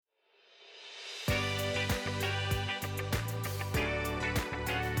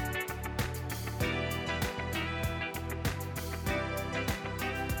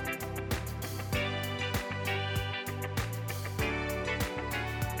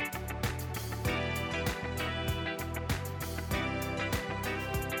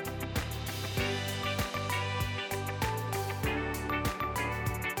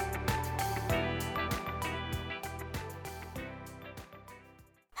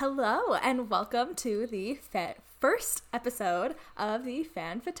Hello, and welcome to the first episode of the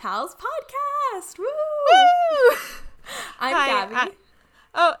Fan Fatales podcast. Woo! Woo! I'm Hi, Gabby.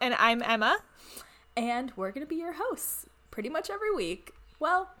 And I'm Emma. And we're going to be your hosts pretty much every week.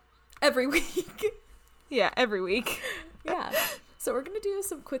 Well, every week. Yeah, every week. Yeah. So we're going to do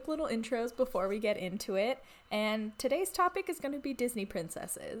some quick little intros before we get into it. And today's topic is going to be Disney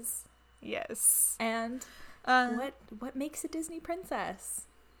princesses. Yes. And what makes a Disney princess?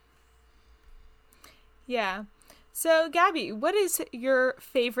 Yeah. So, Gabby, what is your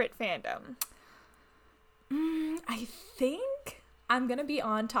favorite fandom? I think I'm going to be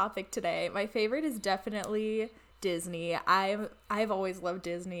on topic today. My favorite is definitely Disney. I've always loved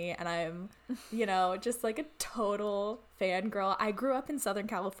Disney, and I'm, just like a total fangirl. I grew up in Southern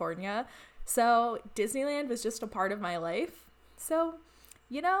California, so Disneyland was just a part of my life. So,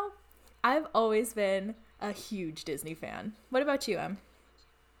 I've always been a huge Disney fan. What about you, Em?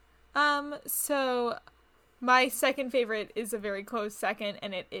 So my second favorite is a very close second,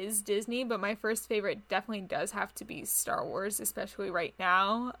 and it is Disney, but my first favorite definitely does have to be Star Wars, especially right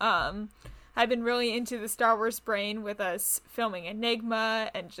now. I've been really into the Star Wars brain with us filming Enigma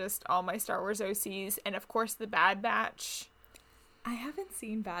and just all my Star Wars OCs, and of course the Bad Batch. I haven't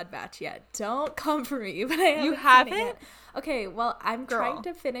seen Bad Batch yet. Don't come for me, but I haven't. You haven't? Seen it yet. Okay, well, I'm Girl. trying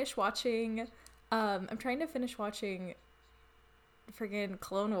to finish watching friggin'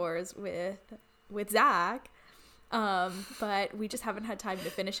 Clone Wars with Zach, but we just haven't had time to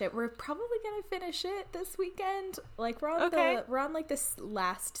finish it. We're probably gonna finish it this weekend. Like we're on like this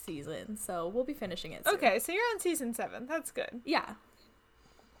last season, so we'll be finishing it soon. Okay, so you're on season 7. That's good. Yeah.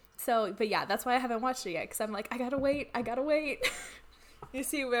 So, but yeah, that's why I haven't watched it yet, because I'm like, I gotta wait. You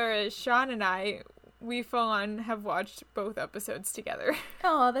see, whereas Sean and I, we full on have watched both episodes together.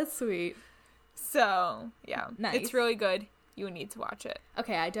 Oh, that's sweet. So, yeah. Nice. It's really good. You need to watch it.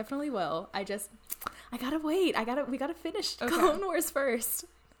 Okay, I definitely will. I gotta wait. We gotta finish Okay. Clone Wars first.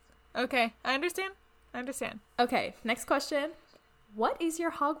 Okay, I understand. Okay, next question. What is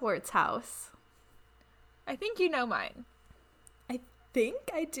your Hogwarts house? I think you know mine. I think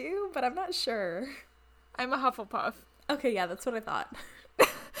I do, but I'm not sure. I'm a Hufflepuff. Okay, yeah, that's what I thought.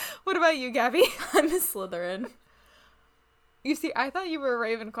 What about you, Gabby? I'm a Slytherin. You see, I thought you were a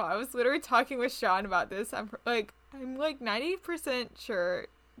Ravenclaw. I was literally talking with Sean about this. I'm like 90% sure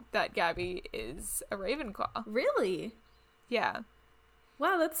that Gabby is a Ravenclaw. Really? Yeah.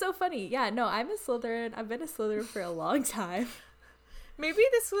 Wow, that's so funny. Yeah, no, I'm a Slytherin. I've been a Slytherin for a long time. Maybe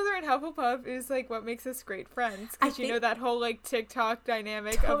the Slytherin Hufflepuff is like what makes us great friends. Because you know that whole like TikTok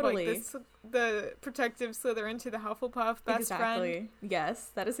dynamic totally. of like the protective Slytherin to the Hufflepuff best friend. Yes,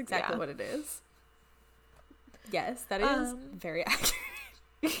 that is exactly what it is. Yes, that is very accurate.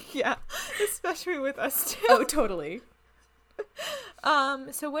 Yeah, especially with us too. Oh, totally.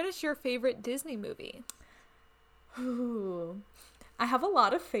 So what is your favorite Disney movie? Ooh. I have a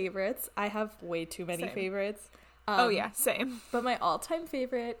lot of favorites. I have way too many favorites. Oh yeah, same. But my all-time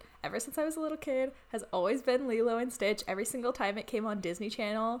favorite, ever since I was a little kid, has always been Lilo and Stitch. Every single time it came on Disney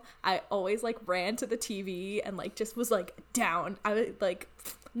Channel, I always like ran to the TV and like just was like down. I would like,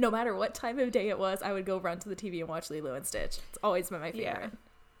 no matter what time of day it was, I would go run to the TV and watch Lilo and Stitch. It's always been my favorite. Yeah.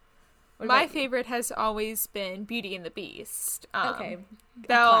 My favorite has always been Beauty and the Beast. Okay,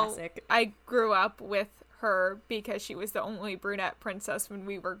 classic. I grew up with her because she was the only brunette princess when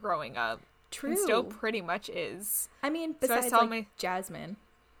we were growing up. True. And still pretty much is. I mean, besides Jasmine.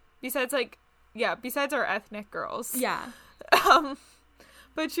 Besides our ethnic girls. Yeah.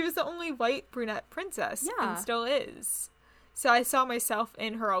 But she was the only white brunette princess. Yeah. And still is. So I saw myself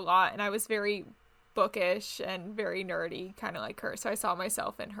in her a lot, and I was very bookish and very nerdy, kind of like her. So I saw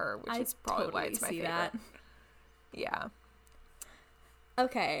myself in her, which is probably why it's my favorite. That. Yeah.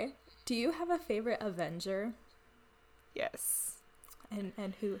 Okay. Do you have a favorite Avenger? Yes.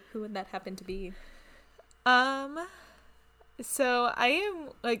 And who would that happen to be? So I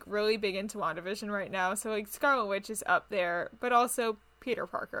am like really big into WandaVision right now. So like Scarlet Witch is up there, but also Peter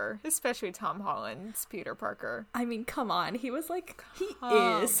Parker, especially Tom Holland's Peter Parker. I mean, come on. He was like,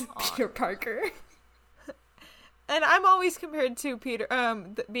 Peter Parker. And I'm always compared to Peter,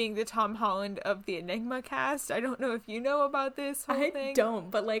 being the Tom Holland of the Enigma cast. I don't know if you know about this whole thing. I don't,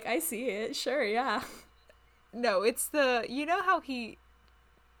 but like I see it. Sure, yeah. No, it's you know how he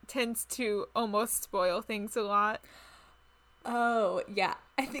tends to almost spoil things a lot? Oh, yeah.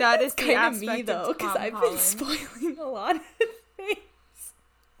 I think that that's is the kind of me, aspect though, because I've Holland. been spoiling a lot of things.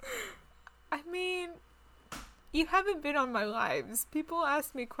 I mean, you haven't been on my lives. People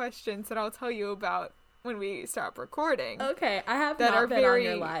ask me questions that I'll tell you about when we stop recording. Okay, I have that not are been very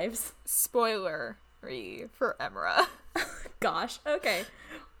on your lives. spoilery for Emra. Gosh, okay.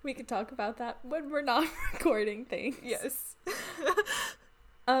 We could talk about that when we're not recording things. Yes.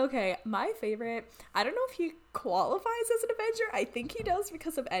 Okay, my favorite, I don't know if he qualifies as an Avenger. I think he does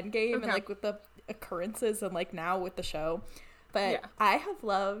because of Endgame and like with the occurrences and like now with the show. But yeah. I have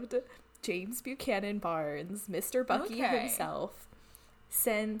loved James Buchanan Barnes, Mr. Bucky himself,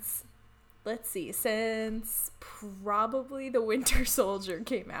 since probably The Winter Soldier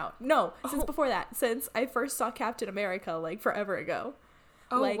came out. No, since before that, since I first saw Captain America like forever ago.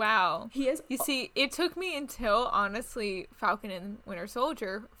 Oh, like, wow. He is. You see, it took me until, honestly, Falcon and Winter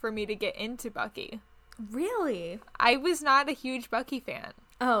Soldier for me to get into Bucky. Really? I was not a huge Bucky fan.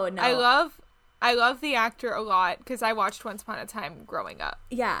 Oh, no. I love the actor a lot because I watched Once Upon a Time growing up.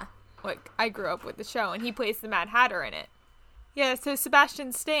 Yeah. Like, I grew up with the show, and he plays the Mad Hatter in it. Yeah, so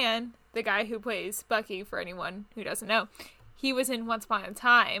Sebastian Stan, the guy who plays Bucky, for anyone who doesn't know, he was in Once Upon a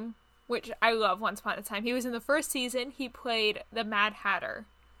Time, which I love Once Upon a Time. He was in the first season. He played the Mad Hatter.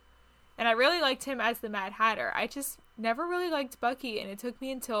 And I really liked him as the Mad Hatter. I just never really liked Bucky, and it took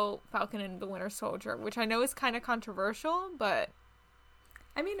me until Falcon and the Winter Soldier, which I know is kind of controversial, but...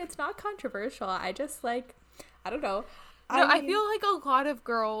 I mean, it's not controversial. I just, like, I don't know. No, I feel like a lot of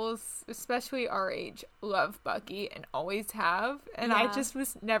girls, especially our age, love Bucky and always have, and I just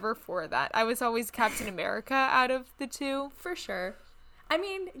was never for that. I was always Captain America out of the two. For sure. I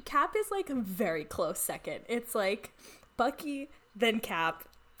mean, Cap is, like, a very close second. It's, like, Bucky, then Cap,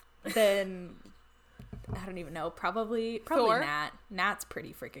 then, I don't even know, probably Thor? Nat. Nat's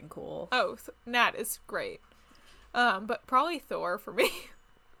pretty freaking cool. Oh, Nat is great. But probably Thor for me.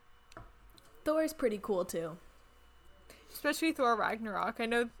 Thor's pretty cool, too. Especially Thor Ragnarok. I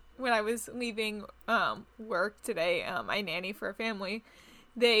know when I was leaving work today, my nanny for a family,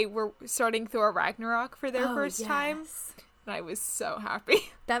 they were starting Thor Ragnarok for their first time. And I was so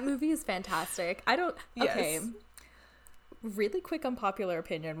happy. That movie is fantastic. Okay. Really quick unpopular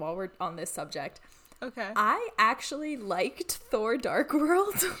opinion while we're on this subject. Okay. I actually liked Thor Dark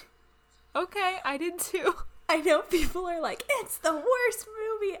World. Okay, I did too. I know people are like, it's the worst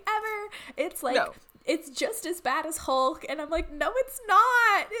movie ever. It's like, it's just as bad as Hulk. And I'm like, no, it's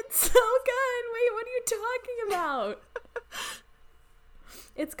not. It's so good. Wait, what are you talking about?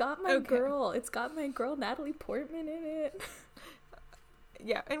 It's got my girl. It's got my girl Natalie Portman in it.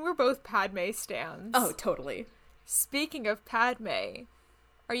 Yeah, and we're both Padme stans. Oh, totally. Speaking of Padme,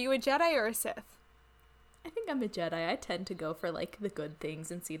 are you a Jedi or a Sith? I think I'm a Jedi. I tend to go for, like, the good things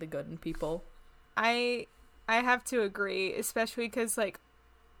and see the good in people. I have to agree, especially because, like,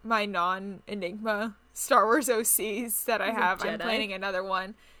 my non-Enigma Star Wars OCs that I have, I'm planning another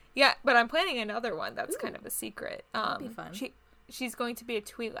one. Yeah, but I'm planning another one that's kind of a secret. That'd be fun. She's going to be a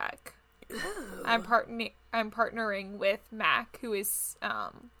Twi'lek. I'm partnering with Mac, who is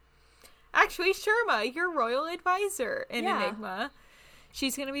actually Sherma, your royal advisor in Enigma.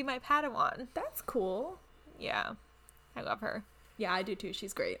 She's gonna be my Padawan. That's cool. Yeah, I love her. Yeah, I do too.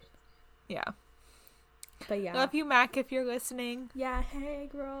 She's great. Yeah. But yeah, love you, Mac, if you're listening. Yeah, hey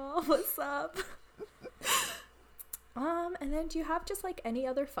girl, what's up? And then do you have just, like, any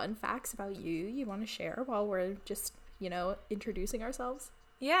other fun facts about you want to share while we're just, introducing ourselves?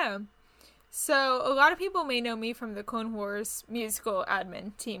 Yeah. So a lot of people may know me from the Clone Wars musical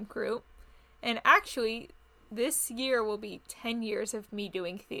admin team group. And actually, this year will be 10 years of me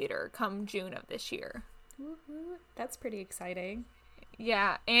doing theater come June of this year. Woo-hoo. That's pretty exciting.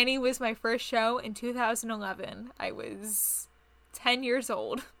 Yeah, Annie was my first show in 2011. I was 10 years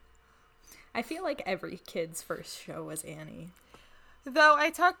old. I feel like every kid's first show was Annie. Though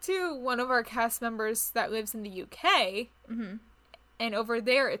I talked to one of our cast members that lives in the UK, and over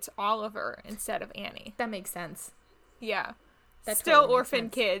there it's Oliver instead of Annie. That makes sense. Yeah. That Still totally orphan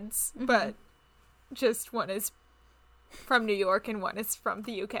kids, but just one is from New York and one is from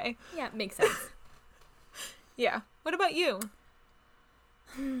the UK. Yeah, it makes sense. Yeah. What about you?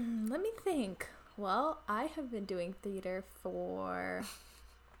 Let me think. Well, I have been doing theater for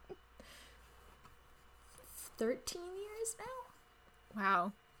 13 years now.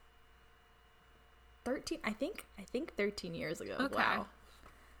 Wow. 13, I think 13 years ago. Okay. Wow.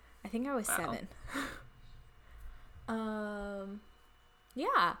 I think I was 7.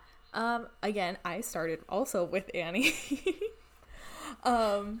 Yeah. Again, I started also with Annie.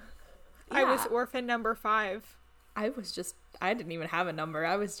 I was orphan number 5. I didn't even have a number.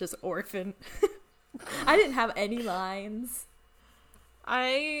 I was just orphan. I didn't have any lines.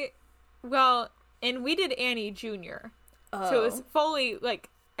 And we did Annie Jr. So it was fully, like,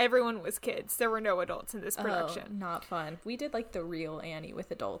 everyone was kids. There were no adults in this production. Not fun. We did, like, the real Annie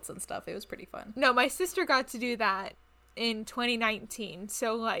with adults and stuff. It was pretty fun. No, my sister got to do that in 2019.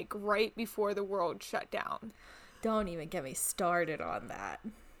 So, like, right before the world shut down. Don't even get me started on that.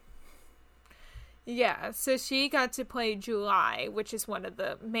 Yeah, so she got to play July, which is one of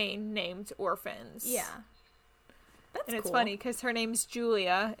the main named orphans. Yeah. That's and it's cool. funny because her name's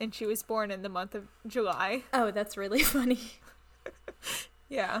Julia, and she was born in the month of July. Oh, that's really funny.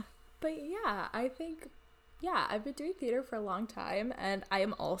 Yeah. But yeah, I think, yeah, I've been doing theater for a long time, and I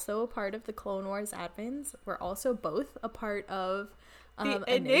am also a part of the Clone Wars admins. We're also both a part of the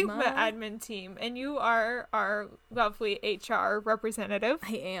Enigma admin team, and you are our lovely HR representative.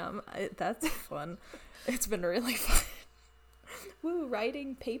 I am. That's fun. It's been really fun. Woo,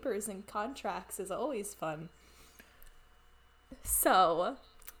 writing papers and contracts is always fun. So,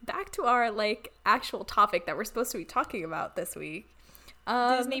 back to our, like, actual topic that we're supposed to be talking about this week.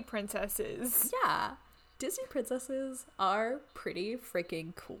 Disney princesses. Yeah. Disney princesses are pretty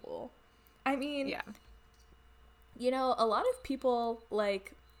freaking cool. I mean, yeah. You know, a lot of people,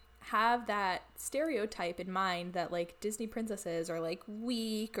 like, have that stereotype in mind that, like, Disney princesses are, like,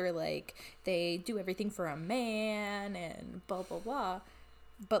 weak or, like, they do everything for a man and blah, blah, blah.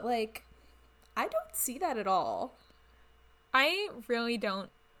 But, like, I don't see that at all. I really don't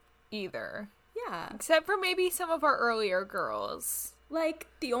either. Yeah. Except for maybe some of our earlier girls. Like,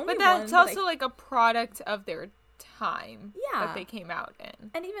 the only But that's one also, like, a product of their time that they came out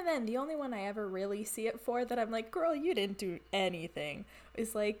in. And even then, the only one I ever really see it for that I'm like, girl, you didn't do anything,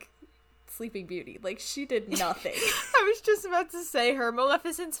 is, like, Sleeping Beauty. Like, she did nothing. I was just about to say her.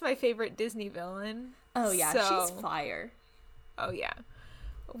 Maleficent's my favorite Disney villain. Oh, yeah. So... she's fire. Oh, yeah.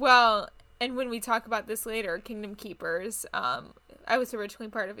 Well... And when we talk about this later, Kingdom Keepers, I was originally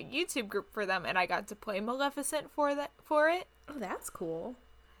part of a YouTube group for them, and I got to play Maleficent for it. Oh, that's cool.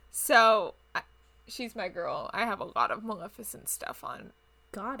 So, she's my girl. I have a lot of Maleficent stuff on.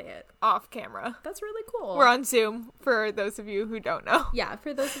 Got it. Off camera. That's really cool. We're on Zoom, for those of you who don't know. Yeah,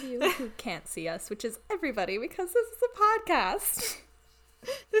 for those of you who can't see us, which is everybody, because this is a podcast.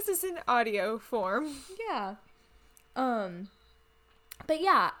 This is in audio form. Yeah. But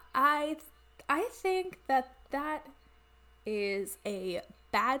yeah, I think that is a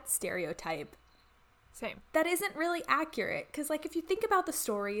bad stereotype. Same. That isn't really accurate. Because, like, if you think about the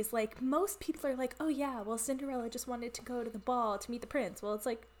stories, like, most people are like, oh, yeah, well, Cinderella just wanted to go to the ball to meet the prince. Well, it's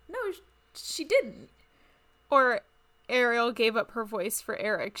like, no, she didn't. Or Ariel gave up her voice for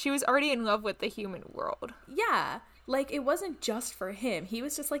Eric. She was already in love with the human world. Yeah. Like, it wasn't just for him. He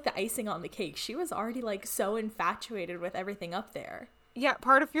was just, like, the icing on the cake. She was already, like, so infatuated with everything up there. Yeah,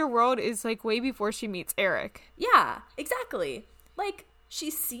 part of your world is, like, way before she meets Eric. Yeah, exactly. Like,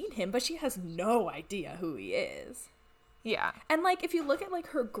 she's seen him, but she has no idea who he is. Yeah. And, like, if you look at, like,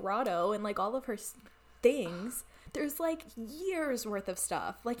 her grotto and, like, all of her things, there's, like, years worth of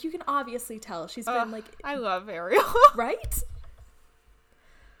stuff. Like, you can obviously tell she's been, like... I love Ariel. Right?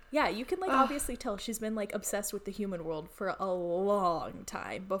 Yeah, you can, like, obviously tell she's been, like, obsessed with the human world for a long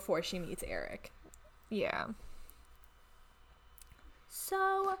time before she meets Eric. Yeah.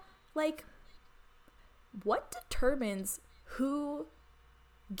 So, like, what determines who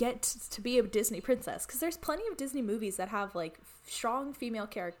gets to be a Disney princess? Because there's plenty of Disney movies that have, like, strong female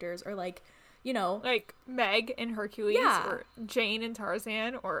characters, or, like, you know, like Meg in Hercules, or Jane in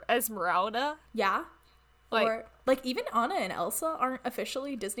Tarzan, or Esmeralda. Yeah. Or, like, even Anna and Elsa aren't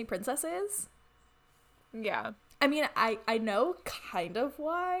officially Disney princesses. Yeah. I mean, I know kind of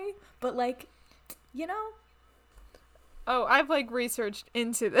why, but, like, you know. Oh, I've, like, researched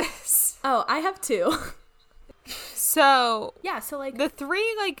into this. Oh, I have too. So. Yeah, so, like. The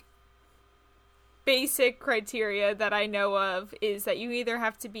three, like, basic criteria that I know of is that you either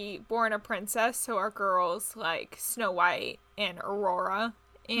have to be born a princess, so our girls, like, Snow White and Aurora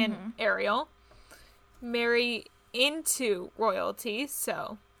and Ariel. Marry into royalty,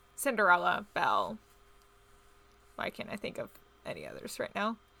 so Cinderella, Belle. Why can't I think of any others right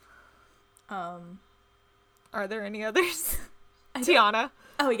now? Are there any others? Tiana.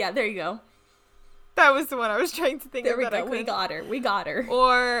 Oh, yeah, there you go. That was the one I was trying to think of. There we go. We got her.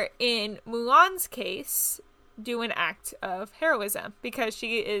 Or in Mulan's case, do an act of heroism, because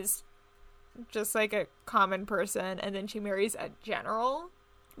she is just like a common person, and then she marries a general.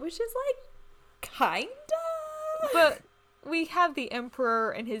 Which is, like, kinda. But we have the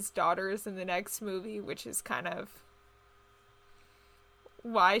Emperor and his daughters in the next movie, which is kind of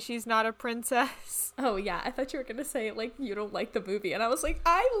why she's not a princess. Oh, yeah. I thought you were gonna say, like, you don't like the movie. And I was like,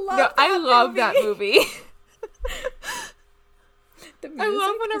 I love that movie. The music I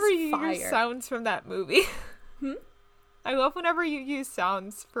love whenever you fire. use sounds from that movie. I love whenever you use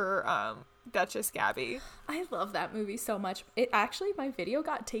sounds for Duchess Gaby. I love that movie so much. It actually, my video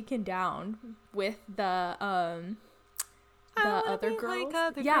got taken down with the other girls. Like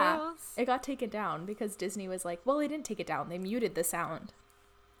other girls. It got taken down because Disney was like, well, they didn't take it down. They muted the sound.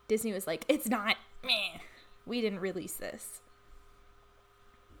 Disney was like, it's not meh, we didn't release this.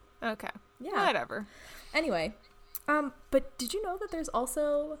 Okay. Yeah. Whatever. Anyway, but did you know that there's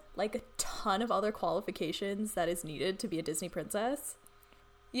also like a ton of other qualifications that is needed to be a Disney princess?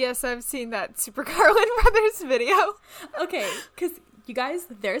 Yes, I've seen that Super Carlin Brothers video. Okay, because you guys,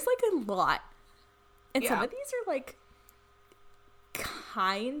 there's like a lot. And some Yeah. of these are like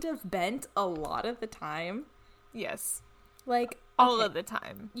kind of bent a lot of the time. Yes. Like All okay, of the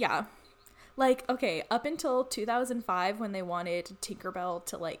time. Yeah. Like, okay, up until 2005 when they wanted Tinkerbell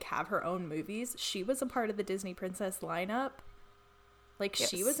to like have her own movies, she was a part of the Disney Princess lineup. Like, Yes.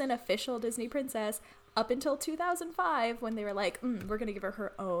 she was an official Disney princess up until 2005 when they were like, we're going to give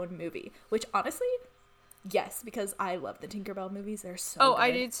her own movie. Which, honestly, yes, because I love the Tinkerbell movies. They're so good.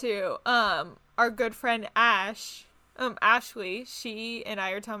 I do too. Our good friend Ashley, she and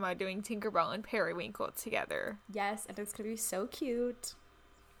I are talking about doing Tinkerbell and Periwinkle together. Yes, and it's going to be so cute.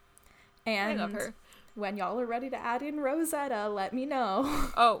 And I love her. when y'all are ready to add in Rosetta, let me know.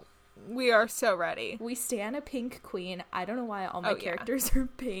 Oh, we are so ready. We stan a pink queen. I don't know why all my Oh, yeah. characters are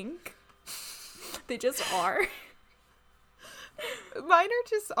pink. They just are. Mine are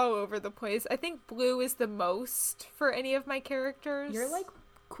just all over the place. I think blue is the most for any of my characters. You're like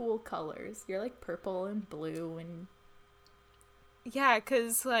cool colors. You're like purple and blue and Yeah,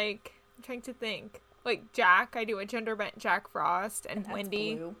 because, like, I'm trying to think. Like, Jack, I do a gender bent Jack Frost, and that's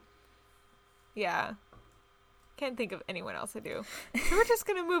Wendy. blue. Yeah. Can't think of anyone else I do. So we're just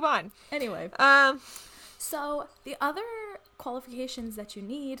gonna move on. Anyway, so the other qualifications that you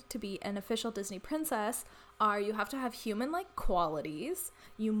need to be an official Disney princess are you have to have human-like qualities.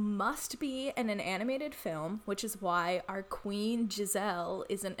 You must be in an animated film, which is why our queen Giselle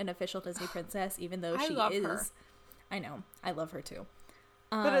isn't an official Disney princess, even though I she love is. her. I know. I love her too.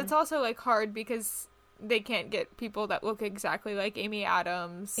 But it's also, like, hard because they can't get people that look exactly like Amy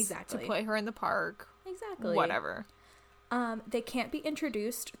Adams Exactly. to play her in the park. Exactly. Whatever. They can't be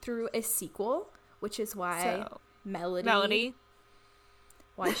introduced through a sequel, which is why So, Melody,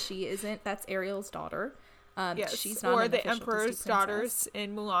 why she isn't. That's Ariel's daughter. yes. She's not or an the official Emperor's Disney princess. Daughters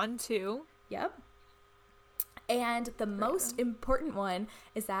in Mulan 2. Yep. And the most important one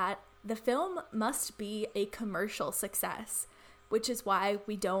is that the film must be a commercial success, which is why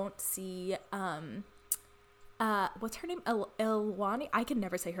we don't see what's her name? Elwani? I can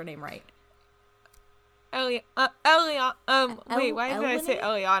never say her name right. Wait, why did I say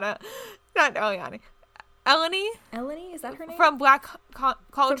Eleni? Eliana? Not Eliana. Eleni Eleni, is that her name? from Black From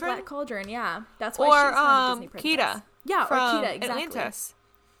Cauldron? Black Cauldron, yeah. That's why Or she's not a Disney princess. Kita. Yeah, from or Kita, exactly. Atlantis.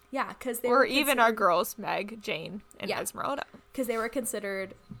 Yeah, because they Or were even our considered- girls, Meg, Jane, and Yeah. Esmeralda. because they were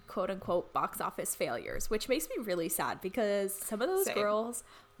considered quote-unquote box office failures, which makes me really sad because some of those Same. girls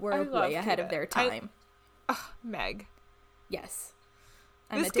were I love way ahead of Kita. their time. Meg. Yes.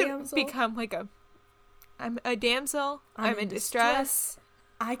 I'm This a could damsel. become like I'm a damsel. I'm in distress.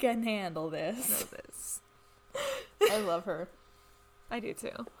 I can handle I this. know this. I love her. I do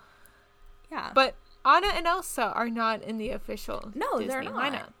too. Yeah. But Anna and Elsa are not in the official No, Disney they're not.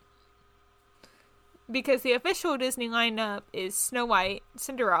 lineup. Because the official Disney lineup is Snow White,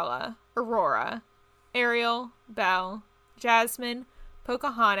 Cinderella, Aurora, Ariel, Belle, Jasmine,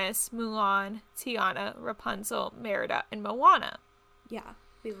 Pocahontas, Mulan, Tiana, Rapunzel, Merida, and Moana. Yeah.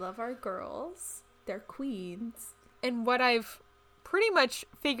 We love our girls. They're queens. And what I've pretty much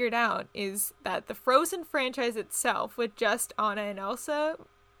figured out is that the Frozen franchise itself, with just Anna and Elsa,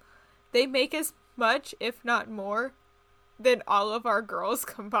 they make as much, if not more, than all of our girls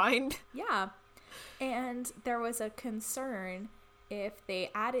combined. Yeah. And there was a concern if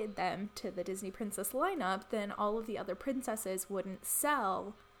they added them to the Disney Princess lineup, then all of the other princesses wouldn't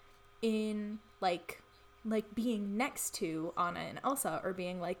sell in like being next to Anna and Elsa or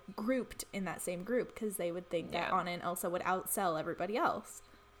being like grouped in that same group because they would think that Yeah. Anna and Elsa would outsell everybody else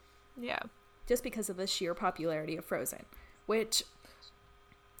Yeah. just because of the sheer popularity of Frozen, which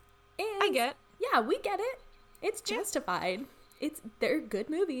is, I get. Yeah, we get it. It's justified. They're good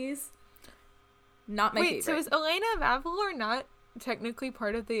movies. Not my Wait, favorite. so is Elena of Avalor not technically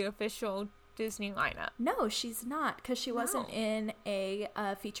part of the official Disney lineup? No, she's not, because she wasn't No. in a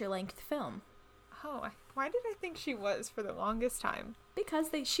feature-length film. Oh, why did I think she was for the longest time? Because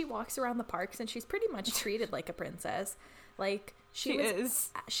she walks around the parks and she's pretty much treated like a princess. Like She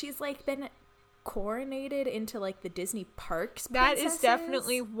is. She's like been coronated into like the Disney parks. That is princesses.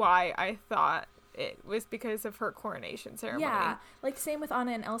 definitely why I thought it was because of her coronation ceremony. Yeah, like same with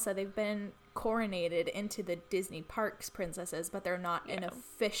Anna and Elsa. They've been coronated into the Disney parks princesses, but they're not an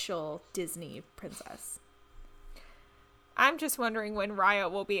official Disney princess. I'm just wondering when Raya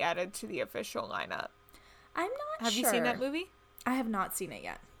will be added to the official lineup. I'm not Have sure. you seen that movie? I have not seen it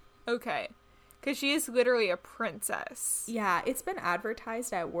yet. Okay. Because she is literally a princess. Yeah, it's been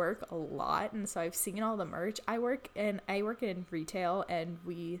advertised at work a lot, and so I've seen all the merch. I work in retail, and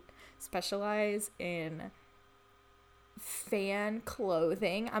we specialize in fan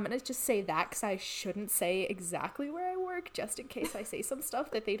clothing. I'm gonna just say that because I shouldn't say exactly where I work, just in case I say some stuff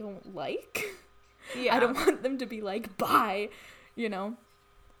that they don't like. Yeah. I don't want them to be like, bye, Yeah.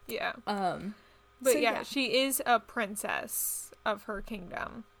 But yeah, she is a princess of her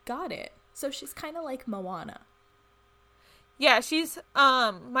kingdom. Got it. So she's kind of like Moana. Yeah, she's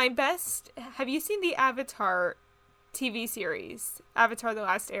my best. Have you seen the Avatar TV series, Avatar: The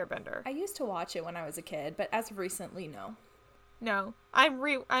Last Airbender? I used to watch it when I was a kid, but as of recently, no. No,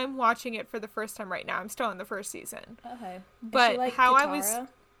 I'm watching it for the first time right now. I'm still in the first season. Okay. But like how Katara?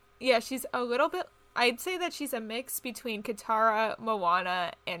 Yeah, she's a little bit. I'd say that she's a mix between Katara,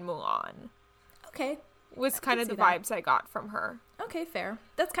 Moana, and Mulan. Okay. Was kind of the that. vibes I got from her. Okay, fair.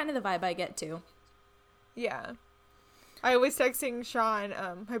 That's kind of the vibe I get too. Yeah. I was texting Sean,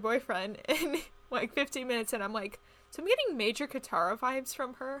 my boyfriend, in like 15 minutes, and I'm like, so I'm getting major Katara vibes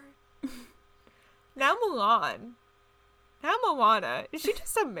from her. Now Mulan. Now Moana. Is she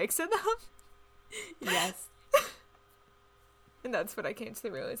just a mix of them? Yes. And that's what I came to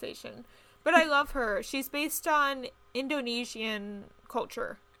the realization. But I love her. She's based on Indonesian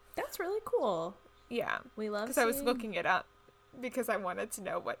culture. That's really cool. Yeah. We love Because I was looking it up because I wanted to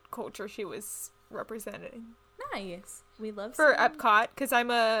know what culture she was representing. Nice. We love For Epcot, because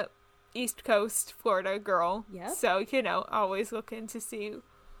I'm a East Coast Florida girl. Yep. So, always looking to see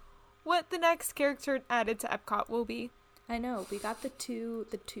what the next character added to Epcot will be. I know. We got the two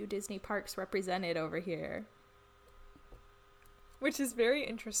Disney parks represented over here. Which is very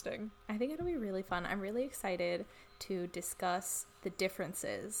interesting. I think it'll be really fun. I'm really excited to discuss the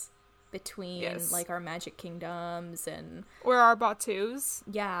differences between like our Magic Kingdoms and or our Batus.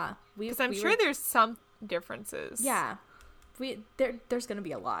 Yeah, because I'm sure there's some differences. Yeah, there's gonna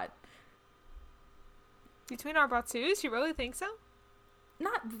be a lot between our Batus. You really think so?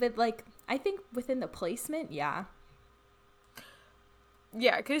 Not with I think within the placement. Yeah.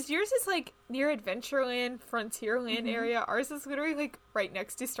 Yeah, because yours is like near Adventureland, Frontierland area. Ours is literally like right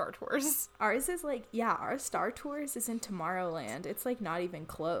next to Star Tours. Ours is our Star Tours is in Tomorrowland. It's not even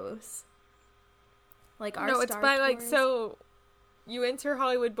close. It's by so you enter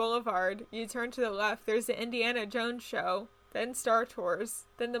Hollywood Boulevard, you turn to the left, there's the Indiana Jones show, then Star Tours,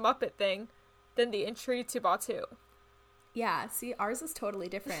 then the Muppet thing, then the entry to Batu. Yeah, see, ours is totally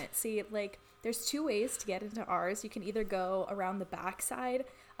different. See, there's two ways to get into ours. You can either go around the backside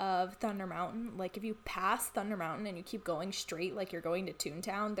of Thunder Mountain. If you pass Thunder Mountain and you keep going straight like you're going to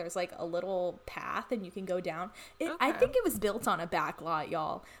Toontown, there's a little path and you can go down. I think it was built on a back lot,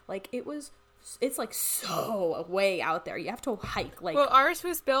 y'all. It's so way out there. You have to hike. Well, ours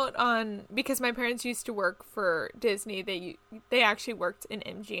was built on, because my parents used to work for Disney. They actually worked in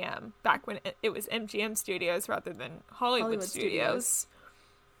MGM back when it was MGM Studios rather than Hollywood Studios.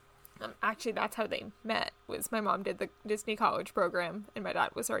 Actually, that's how they met. Was my mom did the Disney College program, and my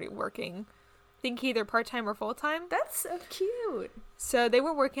dad was already working, I think either part-time or full-time. That's so cute. So they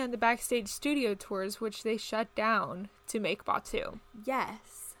were working on the backstage studio tours, which they shut down to make Batu.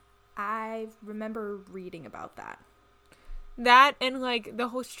 Yes, I remember reading about that. That and the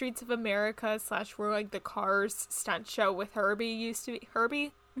whole Streets of America / where the Cars stunt show with Herbie used to be.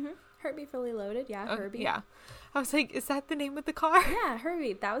 Herbie? Mm-hmm. Herbie Fully Loaded, yeah, Herbie. Yeah. I was like, is that the name of the car? Yeah,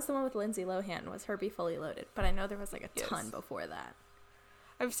 Herbie. That was the one with Lindsay Lohan, was Herbie Fully Loaded. But I know there was a ton before that.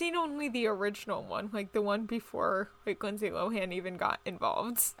 I've seen only the original one, the one before Lindsay Lohan even got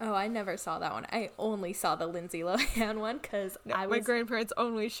involved. Oh, I never saw that one. I only saw the Lindsay Lohan one because my grandparents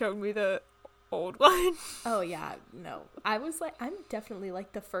only showed me the old one. Oh, yeah. No. I was I'm definitely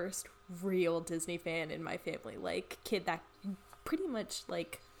the first real Disney fan in my family. Kid that pretty much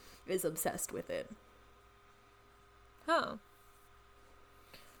is obsessed with it. Huh.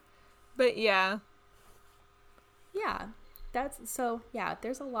 But yeah. Yeah. There's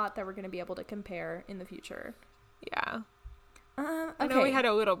a lot that we're going to be able to compare in the future. Yeah. Okay. I know we had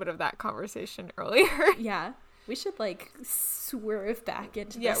a little bit of that conversation earlier. Yeah. We should swerve back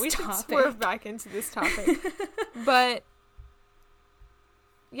into this topic. Yeah, we should swerve back into this topic. But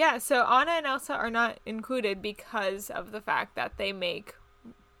yeah, so Anna and Elsa are not included because of the fact that they make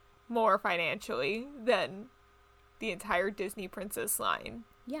more financially than the entire Disney princess line.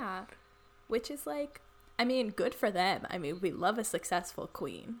 Yeah. Which is good for them. We love a successful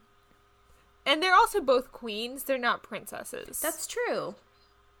queen. And they're also both queens. They're not princesses. That's true.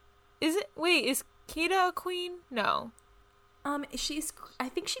 Is Kida a queen? No. I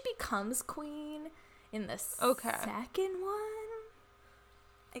think she becomes queen in the second one.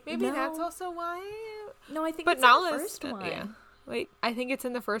 Maybe No. that's also why. No, I think But it's in Nala's the first one. Yeah. Wait, I think it's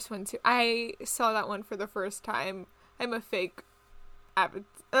in the first one too. I saw that one for the first time. I'm a fake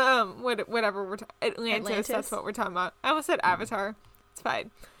whatever we're Atlantis, that's what we're talking about. I almost said Avatar. It's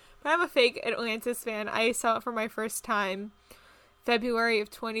fine. But I'm a fake Atlantis fan. I saw it for my first time February of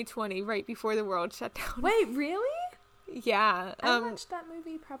 2020, right before the world shut down. Wait, really? Yeah. I watched that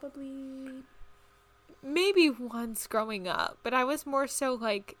movie probably maybe once growing up, but I was more so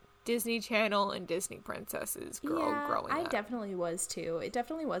like Disney Channel and Disney Princesses growing up. I definitely was too. It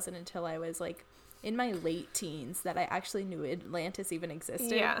definitely wasn't until I was like in my late teens that I actually knew Atlantis even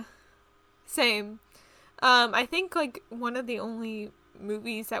existed. Yeah. Same. I think like one of the only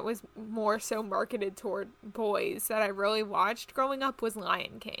movies that was more so marketed toward boys that I really watched growing up was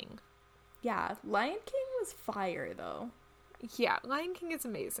Lion King. Yeah, Lion King was fire though. Yeah, Lion King is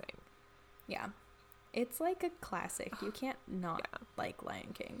amazing. Yeah. It's like a classic. You can't not like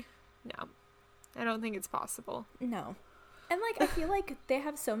Lion King. No. I don't think it's possible. No. And like I feel like they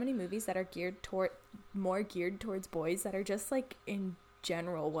have so many movies that are more geared towards boys that are just like in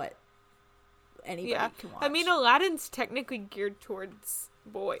general what anybody can watch. I mean, Aladdin's technically geared towards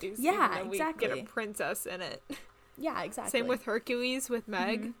boys. Yeah, even though exactly. We get a princess in it. Yeah, exactly. Same with Hercules with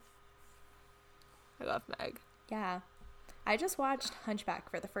Meg. Mm-hmm. I love Meg. Yeah. I just watched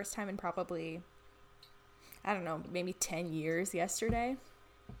Hunchback for the first time in probably, I don't know, maybe 10 years yesterday.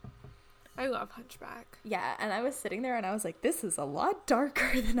 I love Hunchback. Yeah, and I was sitting there and I was like, this is a lot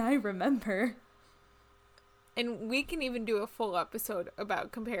darker than I remember. And we can even do a full episode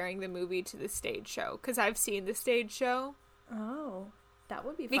about comparing the movie to the stage show, because I've seen the stage show. Oh, that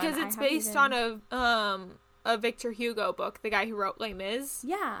would be fun. Because it's based on a Victor Hugo book, the guy who wrote Les Mis.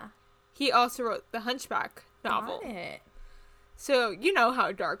 Yeah. He also wrote the Hunchback novel. Got it. So, you know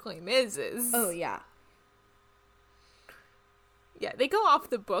how dark Les Mis is. Oh, yeah. Yeah, they go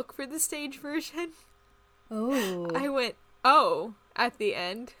off the book for the stage version. Oh. I went, oh, at the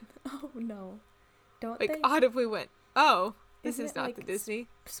end. Oh, no. Don't like, they? audibly went, oh, this Isn't is it, not like, the Disney.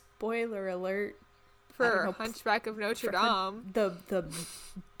 Spoiler alert. For Hunchback of Notre Dame. The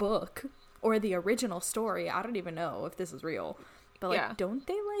book, or the original story, I don't even know if this is real. But, like,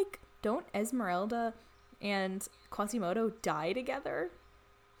 don't Esmeralda and Quasimodo die together?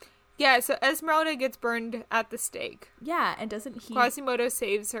 Yeah, so Esmeralda gets burned at the stake. Yeah, and doesn't he... Quasimodo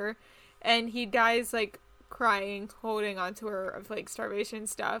saves her, and he dies, like, crying, holding onto her of, like, starvation and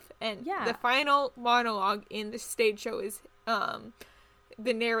stuff. And the final monologue in the stage show is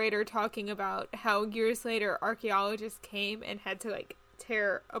the narrator talking about how years later archaeologists came and had to, like,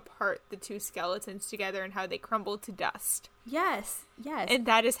 tear apart the two skeletons together and how they crumbled to dust. Yes. And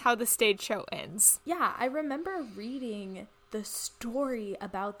that is how the stage show ends. Yeah, I remember reading the story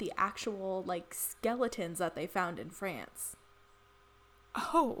about the actual, like, skeletons that they found in France.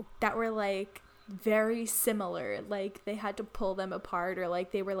 Oh. That were, like, very similar. Like, they had to pull them apart, or,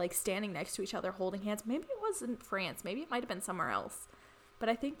 like, they were, like, standing next to each other holding hands. Maybe it wasn't France. Maybe it might have been somewhere else. But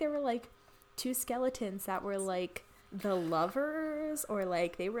I think there were, like, two skeletons that were, like, the lovers, or,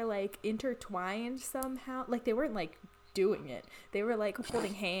 like, they were, like, intertwined somehow. Like, they weren't, like, doing it. They were, like,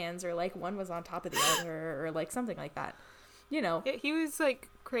 holding hands, or, like, one was on top of the other, or, like, something like that. You know. Yeah, he was, like,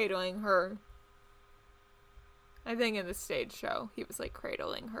 cradling her. I think in the stage show, he was, like,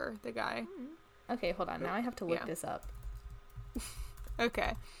 cradling her, the guy. Okay, hold on. Now I have to look this up.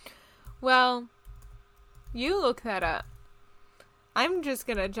 Okay. Well, you look that up. I'm just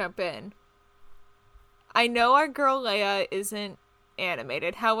gonna jump in. I know our girl Leia isn't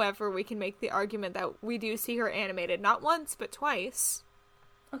animated. However, we can make the argument that we do see her animated. Not once, but twice.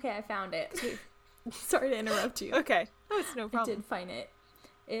 Okay, I found it. Sorry to interrupt you. Okay. No, it's no problem. I did find it.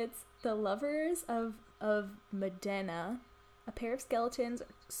 It's the lovers of Medina, a pair of skeletons,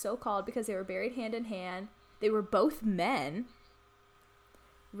 so called because they were buried hand in hand. They were both men.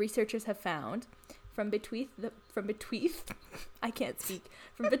 Researchers have found from between the 4th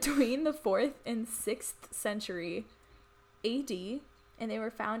and 6th century AD, and they were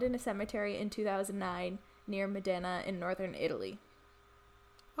found in a cemetery in 2009 near Modena in northern Italy.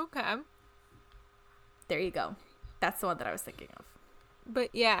 Okay. There you go. That's the one that I was thinking of.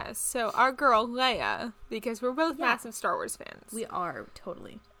 But yeah, so our girl Leia, because we're both massive Star Wars fans. We are,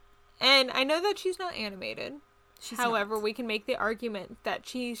 totally. And I know that she's not animated. However, we can make the argument that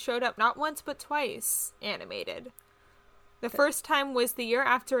she showed up not once but twice animated. The first time was the year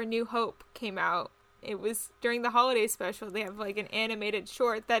after A New Hope came out. It was during the holiday special. They have like an animated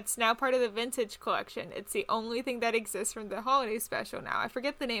short that's now part of the Vintage collection. It's the only thing that exists from the holiday special now. I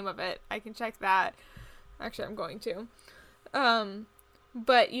forget the name of it. I can check that. Actually, I'm going to.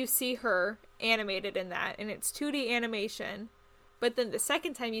 But you see her animated in that, and it's 2D animation. But then the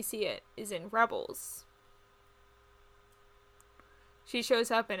second time you see it is in Rebels. She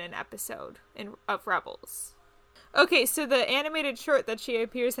shows up in an episode of Rebels. Okay, so the animated short that she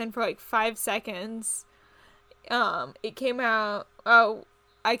appears in for like 5 seconds, it came out,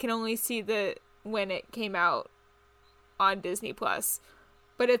 I can only see when it came out on Disney Plus,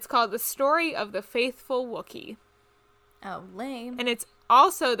 but it's called The Story of the Faithful Wookiee. Oh, lame. And it's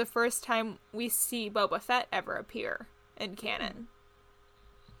also the first time we see Boba Fett ever appear in canon.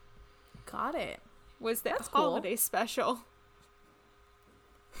 Got it. Was that That's cool. holiday special.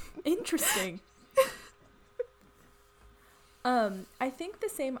 Interesting. I think the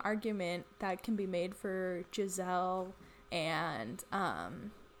same argument that can be made for Giselle and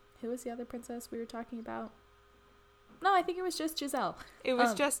who was the other princess we were talking about? No, I think it was just Giselle. It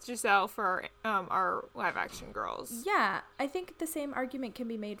was just Giselle for our live action girls. Yeah, I think the same argument can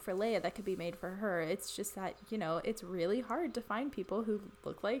be made for Leia that could be made for her. It's just that, it's really hard to find people who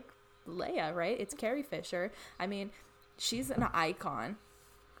look like Leia, right? It's Carrie Fisher. I mean, she's an icon.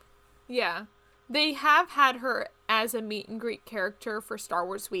 Yeah. They have had her as a meet and greet character for Star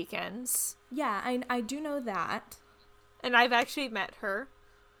Wars weekends. Yeah, I do know that. And I've actually met her.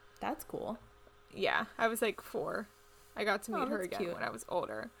 That's cool. Yeah, I was like 4. I got to meet her again cute. when I was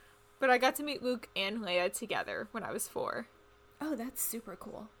older. But I got to meet Luke and Leia together when I was 4. Oh, that's super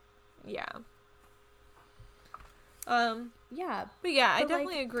cool. Yeah. Yeah. But yeah, I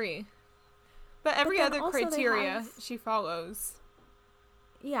definitely agree. But every other criteria she follows.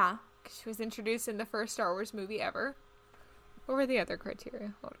 Yeah. She was introduced in the first Star Wars movie ever. What were the other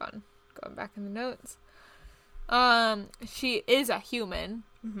criteria? Hold on. Going back in the notes. She is a human.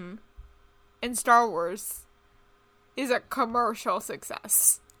 Mm-hmm. And Star Wars is a commercial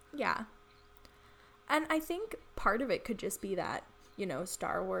success. Yeah. And I think part of it could just be that,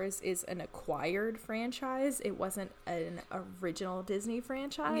 Star Wars is an acquired franchise. It wasn't an original Disney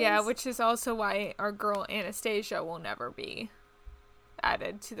franchise. Yeah, which is also why our girl Anastasia will never be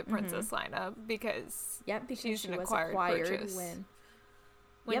added to the princess lineup because she's an acquired purchase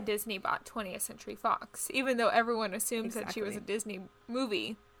when Disney bought 20th Century Fox, even though everyone assumes that she was a Disney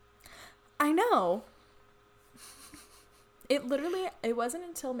movie. I know. It wasn't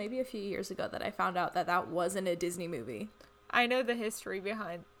until maybe a few years ago that I found out that wasn't a Disney movie. I know the history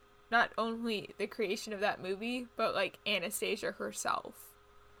behind not only the creation of that movie, but like Anastasia herself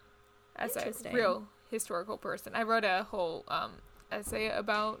as a real historical person. I wrote a whole essay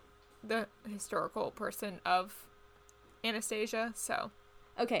about the historical person of Anastasia, so.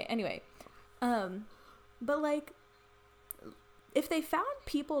 Okay, anyway. But like, if they found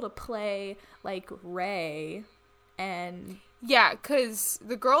people to play like Rey and... Yeah, because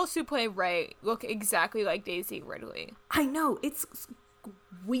the girls who play Rey look exactly like Daisy Ridley. I know, it's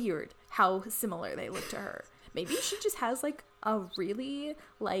weird how similar they look to her. Maybe she just has like a really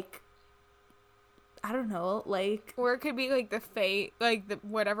like... I don't know, like... Or it could be, like, the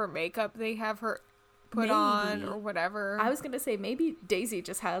whatever makeup they have her put on, or whatever. I was gonna say, maybe Daisy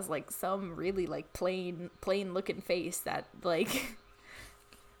just has, like, some really, like, plain-looking face that, like...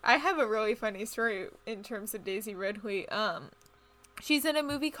 I have a really funny story in terms of Daisy Ridley. She's in a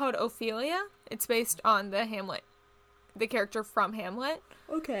movie called Ophelia. It's based on the character from Hamlet.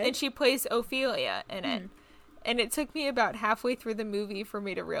 Okay. And she plays Ophelia in it. And it took me about halfway through the movie for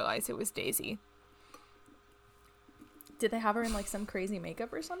me to realize it was Daisy. Did they have her in, like, some crazy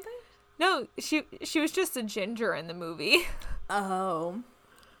makeup or something? No, she was just a ginger in the movie. Oh.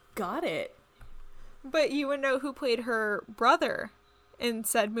 Got it. But you would know who played her brother in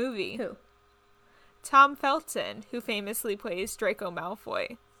said movie. Who? Tom Felton, who famously plays Draco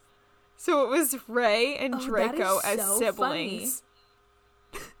Malfoy. So it was Rey and Draco as siblings.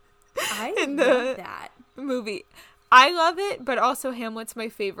 I love that movie. I love it, but also Hamlet's my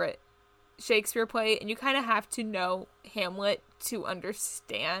favorite Shakespeare play, and you kind of have to know Hamlet to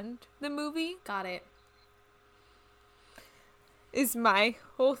understand the movie. Got it. Is my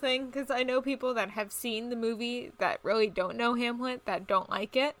whole thing, because I know people that have seen the movie that really don't know Hamlet, that don't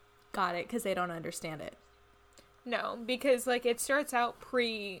like it. Got it, because they don't understand it. No, because like it starts out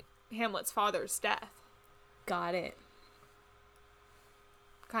pre Hamlet's father's death. Got it.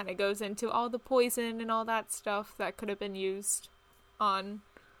 Kind of goes into all the poison and all that stuff that could have been used on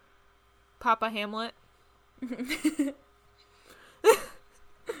Papa Hamlet.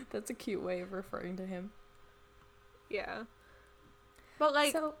 That's a cute way of referring to him. Yeah. But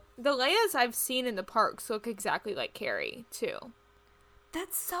like, the Leias I've seen in the parks look exactly like Carrie, too.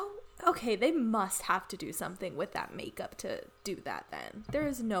 That's so... Okay, they must have to do something with that makeup to do that then. There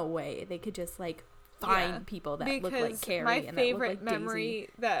is no way they could just, like, find people that look like Carrie and that look like Daisy. My favorite memory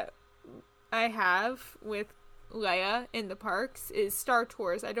that I have with Leia in the parks is Star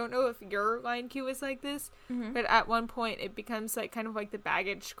Tours. I don't know if your line queue is like this, but at one point it becomes like kind of like the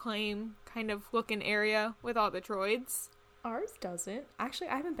baggage claim kind of looking area with all the droids. Ours doesn't. Actually,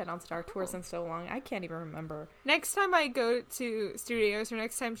 I haven't been on Star Tours in so long. I can't even remember. Next time I go to studios, or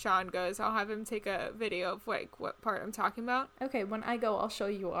next time Sean goes, I'll have him take a video of like what part I'm talking about. Okay, when I go, I'll show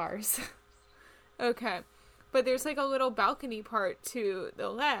you ours. Okay. But there's like a little balcony part to the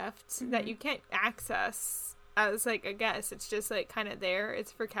left that you can't access as like a guest. It's just like kind of there.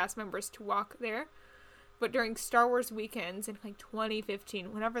 It's for cast members to walk there. But during Star Wars weekends in like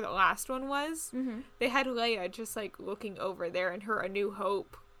 2015, whenever the last one was, they had Leia just like looking over there in her A New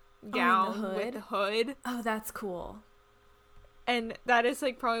Hope gown with the hood. Oh, that's cool. And that is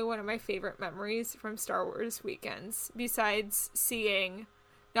like probably one of my favorite memories from Star Wars weekends, besides seeing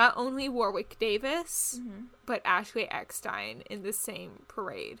not only Warwick Davis, but Ashley Eckstein in the same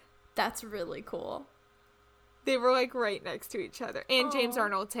parade. That's really cool. They were like right next to each other. And James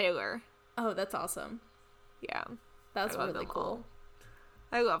Arnold Taylor. Oh, that's awesome. Yeah. That's really cool.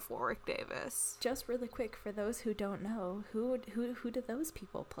 I love Warwick Davis. Just really quick, for those who don't know, who do those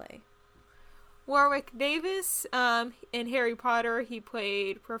people play? Warwick Davis, in Harry Potter, he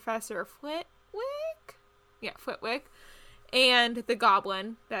played Professor Flitwick? Yeah, Flitwick. And the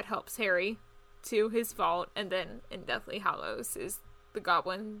goblin that helps Harry to his vault. And then in Deathly Hallows is the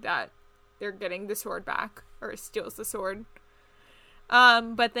goblin that they're getting the sword back, or steals the sword.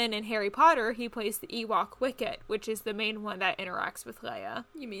 But then in Harry Potter, he plays the Ewok Wicket, which is the main one that interacts with Leia.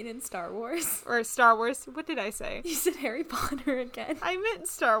 You mean in Star Wars? Or Star Wars. What did I say? You said Harry Potter again. I meant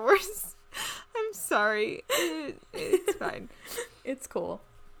Star Wars. I'm sorry. It's fine. It's cool.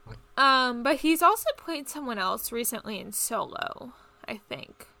 But he's also played someone else recently in Solo, I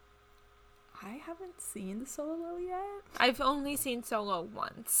think. I haven't seen Solo yet. I've only seen Solo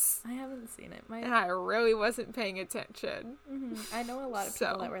once. I haven't seen it. And I really wasn't paying attention. I know a lot of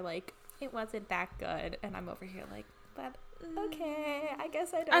people that were like, it wasn't that good. And I'm over here like, but okay, I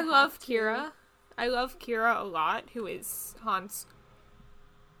guess I don't I love Kira. I love Kira a lot, who is Han's.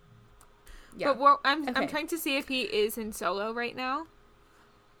 Yeah. But I'm trying to see if he is in Solo right now.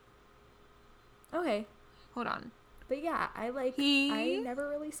 Okay. Hold on. But yeah, I never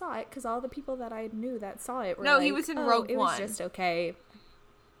really saw it because all the people that I knew that saw it were he was in Rogue One. It was just okay.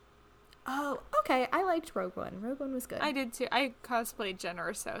 Oh, okay. I liked Rogue One. Rogue One was good. I did too. I cosplayed Jen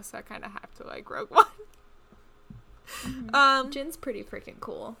Erso, so I kind of have to like Rogue One. Jen's pretty freaking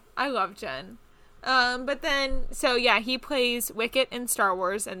cool. I love Jen. But then, so yeah, he plays Wicket in Star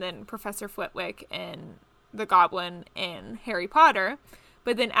Wars, and then Professor Flitwick in The Goblin in Harry Potter.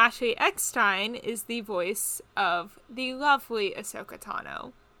 But then Ashley Eckstein is the voice of the lovely Ahsoka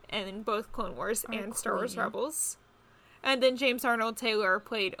Tano in both Clone Wars and Star Wars Rebels. And then James Arnold Taylor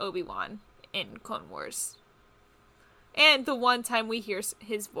played Obi-Wan in Clone Wars. And the one time we hear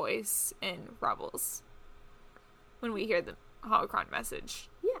his voice in Rebels. When we hear the holocron message.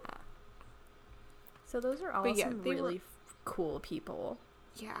 Yeah. So those are all some really cool people.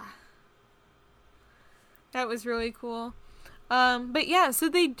 Yeah. That was really cool. But yeah, so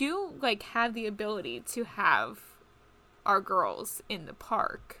they do, like, have the ability to have our girls in the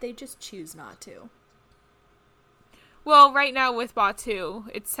park. They just choose not to. Well, right now with Batu,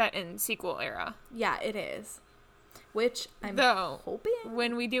 it's set in sequel era. Yeah, it is. Which I'm hoping.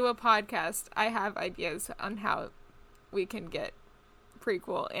 When we do a podcast, I have ideas on how we can get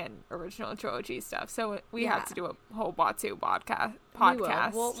prequel and original trilogy stuff. So we have to do a whole Batu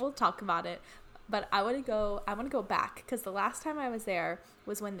podcast. We'll talk about it. But I want to go back because the last time I was there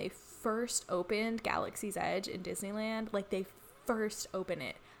was when they first opened Galaxy's Edge in Disneyland. Like, they first opened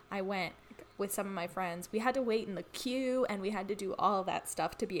it. I went with some of my friends. We had to wait in the queue, and we had to do all that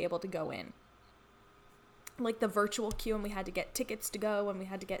stuff to be able to go in. Like, the virtual queue, and we had to get tickets to go, and we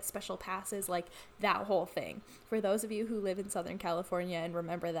had to get special passes, like, that whole thing. For those of you who live in Southern California and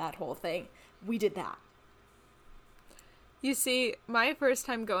remember that whole thing, we did that. You see, my first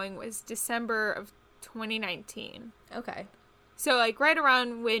time going was December of 2019. Okay. So, like, right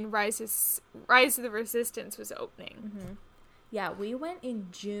around when Rise of the Resistance was opening. Mm-hmm. Yeah, we went in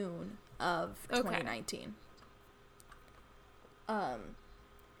June of 2019.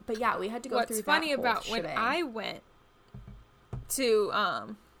 But yeah, we had to go through that whole What's funny about shebang. when I went to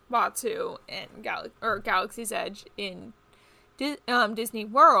Batu and Galaxy's Edge in Disney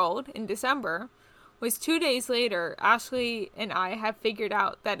World in December was 2 days later. Ashley and I have figured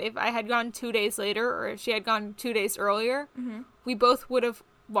out that if I had gone 2 days later, or if she had gone 2 days earlier, we both would have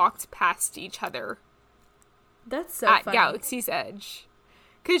walked past each other. That's so at funny. Galaxy's Edge.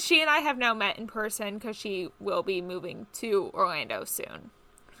 Because she and I have now met in person because she will be moving to Orlando soon.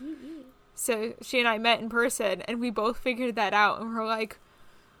 So she and I met in person, and we both figured that out, and we're like,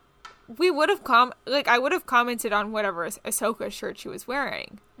 we would have I would have commented on whatever Ahsoka shirt she was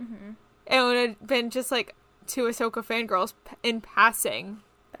wearing. Mm-hmm. It would have been just like two Ahsoka fangirls in passing.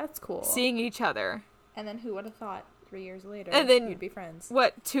 That's cool. Seeing each other. And then who would have thought 3 years later and then, you'd be friends?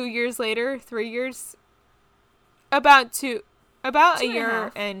 What, 2 years later? 3 years? About a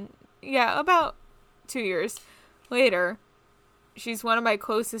year about 2 years later, she's one of my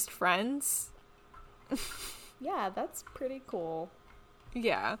closest friends. Yeah, that's pretty cool.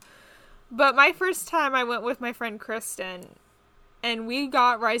 Yeah. But my first time I went with my friend Kristen, and we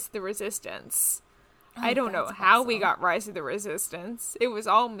got Rise of the Resistance. Oh, I don't know how we got Rise of the Resistance. It was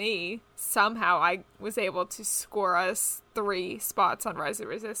all me. Somehow I was able to score us 3 spots on Rise of the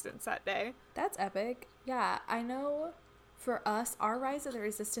Resistance that day. That's epic. Yeah, I know for us, our Rise of the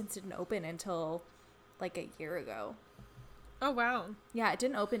Resistance didn't open until like a year ago. Oh, wow. Yeah, it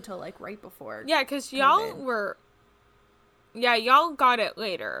didn't open till like right before. Yeah, because y'all got it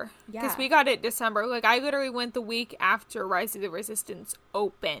later. Yeah. Because we got it December. Like, I literally went the week after Rise of the Resistance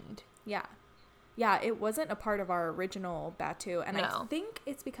opened. Yeah. Yeah, it wasn't a part of our original Batu. And I think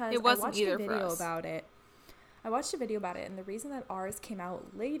it's because I watched a video about it. I watched a video about it, and the reason that ours came out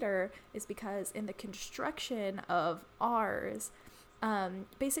later is because in the construction of ours,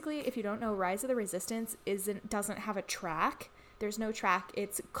 basically, if you don't know, Rise of the Resistance doesn't have a track. There's no track.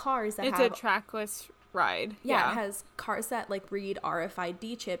 It's cars that It's a trackless ride. Yeah, it has cars that like read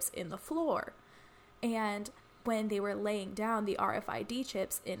RFID chips in the floor. And when they were laying down the RFID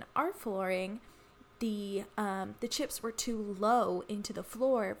chips in our flooring, the chips were too low into the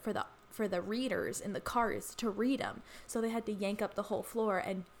floor for the readers in the cars to read them. So they had to yank up the whole floor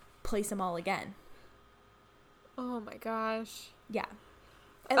and place them all again. Oh my gosh. Yeah.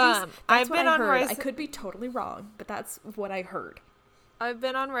 At least that's I've what been I on heard. I could be totally wrong, but that's what I heard. I've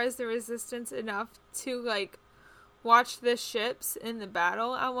been on Rise of the Resistance enough to like watch the ships in the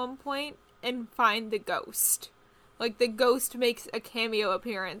battle at one point and find the ghost. Like, the ghost makes a cameo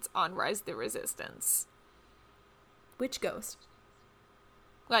appearance on Rise of the Resistance. Which ghost?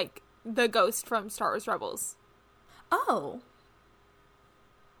 Like, the ghost from Star Wars Rebels. Oh.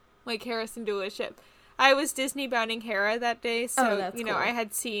 Like, Harrison Dula's ship. I was Disney bounding Hera that day, so, cool. I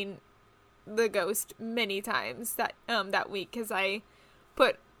had seen the ghost many times that week, because I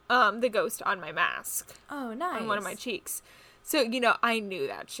put the ghost on my mask. Oh, nice. On one of my cheeks. So, I knew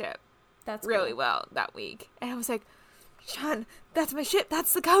that ship. That's really cool. Well that week. And I was like, Sean, that's my ship.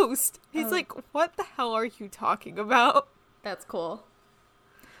 That's the ghost. He's like, what the hell are you talking about? That's cool.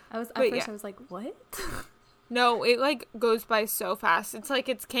 I was like, what? No, it like goes by so fast. It's like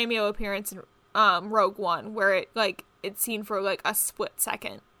its cameo appearance in Rogue One, where it's seen for like a split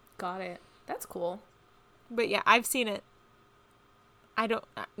second. Got it. That's cool. But yeah, I've seen it.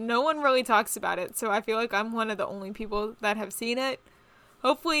 No one really talks about it, so I feel like I'm one of the only people that have seen it.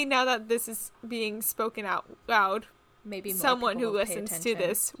 Hopefully, now that this is being spoken out loud, maybe someone who listens to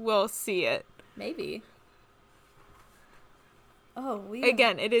this will see it. Maybe. Oh,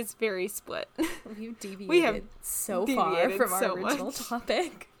 again, it is very split. We've deviated so far from our original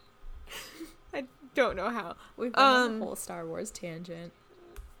topic. I don't know how. We've been on the whole Star Wars tangent.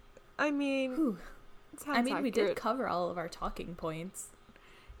 I mean, we did cover all of our talking points.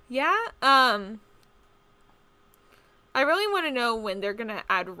 Yeah, I really want to know when they're going to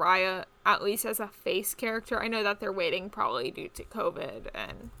add Raya, at least as a face character. I know that they're waiting probably due to COVID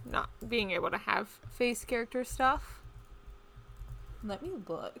and not being able to have face character stuff. Let me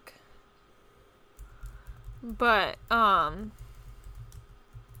look. But, I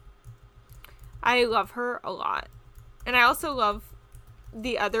love her a lot. And I also love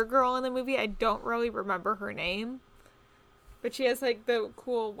the other girl in the movie. I don't really remember her name. But she has, like, the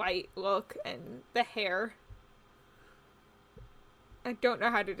cool white look and the hair. I don't know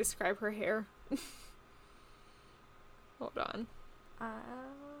how to describe her hair. Hold on.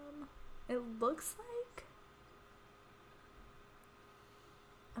 It looks like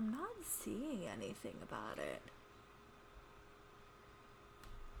I'm not seeing anything about it.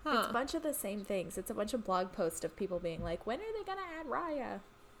 Huh. It's a bunch of the same things. It's a bunch of blog posts of people being like, when are they gonna add Raya?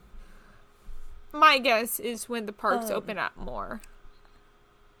 My guess is when the parks open up more.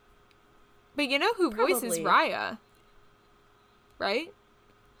 But you know who voices Raya? Right?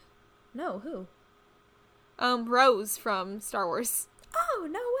 No, who? Rose from Star Wars. Oh,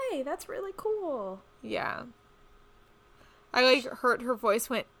 no way. That's really cool. Yeah. I heard her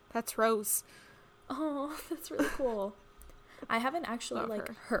voice went, that's Rose. Oh, that's really cool. I haven't actually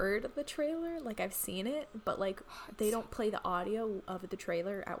heard the trailer. I've seen it, but they don't play the audio of the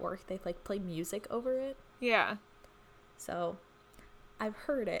trailer at work. They play music over it. Yeah. So I've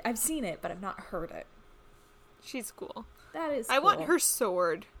heard it. I've seen it, but I've not heard it. She's cool. That is I cool. want her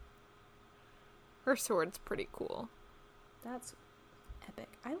sword. Her sword's pretty cool. That's epic.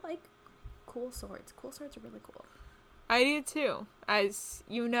 I like cool swords. Cool swords are really cool. I do too, as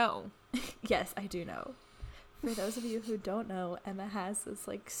you know. Yes, I do know. For those of you who don't know, Emma has this,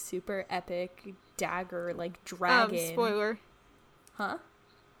 like, super epic dagger, like, dragon. Spoiler. Huh?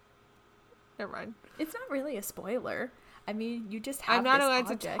 Never mind. It's not really a spoiler. I mean, you just have I'm not this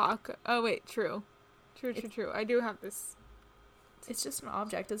allowed object. to talk. Oh, wait, true. True. I do have this. It's just an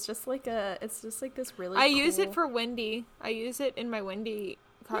object. It's just like this really I cool... use it for Wendy. I use it in my Wendy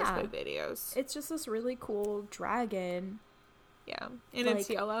cosplay videos. It's just this really cool dragon. Yeah. And like, it's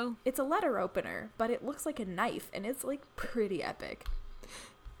yellow. It's a letter opener, but it looks like a knife, and it's, like, pretty epic.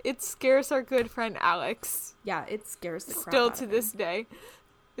 It scares our good friend Alex. Yeah, it scares the crap Still out to of this him. day.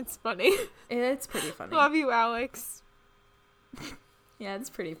 It's funny. It's pretty funny. Love you, Alex. Yeah, it's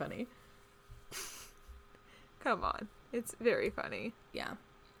pretty funny. Come on. It's very funny. Yeah.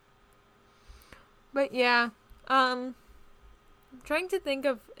 But yeah, I'm trying to think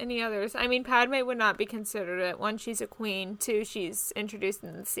of any others. I mean, Padme would not be considered it. 1, she's a queen. 2, she's introduced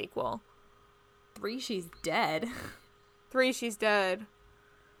in the sequel. 3, she's dead. 3, she's dead.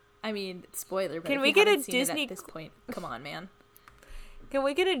 I mean, spoiler, but Can if we you get a haven't seen it Disney at this point, come on, man. Can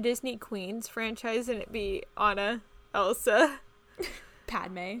we get a Disney Queens franchise and it be Anna, Elsa,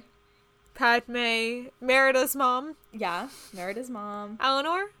 Padme. Merida's mom? Yeah, Merida's mom.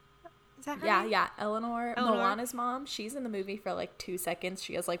 Eleanor? Is that her name? Yeah, Eleanor. Moana's mom. She's in the movie for like 2 seconds.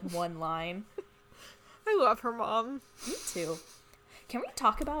 She has like one line. I love her mom. Me too. Can we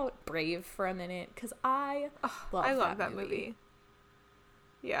talk about Brave for a minute? Because I love that movie.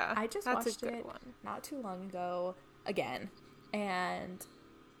 Yeah, I just that's watched a good it one. not too long ago again. And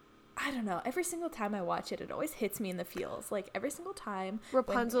I don't know. Every single time I watch it, it always hits me in the feels. Like every single time.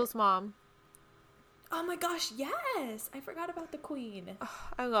 Rapunzel's mom. Oh my gosh, yes! I forgot about the queen. Oh,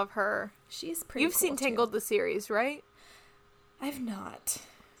 I love her. She's pretty You've cool seen Tangled too. the series, right? I've not.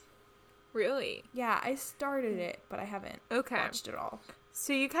 Really? Yeah, I started it, but I haven't watched it all.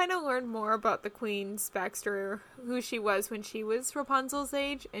 So you kind of learn more about the queen's backstory, who she was when she was Rapunzel's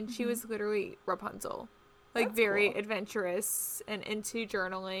age, and she was literally Rapunzel. Like, That's very cool. adventurous and into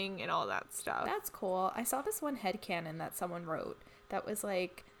journaling and all that stuff. That's cool. I saw this one headcanon that someone wrote that was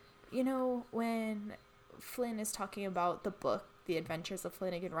like, you know, when Flynn is talking about the book, The Adventures of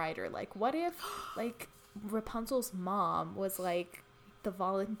Flanagan Ryder, like, what if, like, Rapunzel's mom was, like, the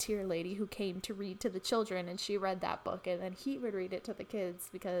volunteer lady who came to read to the children, and she read that book, and then he would read it to the kids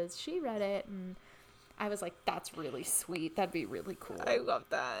because she read it, and I was like, that's really sweet. That'd be really cool. I love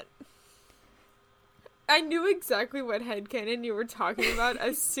that. I knew exactly what headcanon you were talking about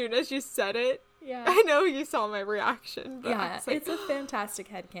as soon as you said it. Yeah. I know you saw my reaction. But Yeah, it's, like, it's a fantastic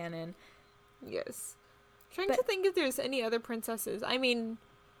headcanon. Yes. Trying to think if there's any other princesses. I mean,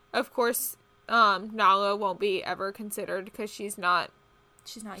 of course, Nala won't be ever considered because she's not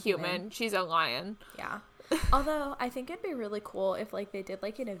human. She's a lion. Yeah. Although, I think it'd be really cool if, like, they did,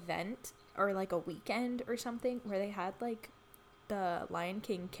 like, an event or, like, a weekend or something where they had, like, the Lion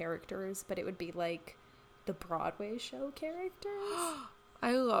King characters, but it would be, like, the Broadway show characters.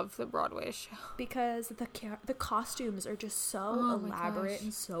 I love the Broadway show. Because the costumes are just so elaborate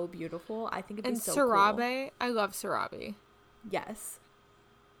and so beautiful. I think it'd be so Sarabe, cool. I love Sarabe. Yes.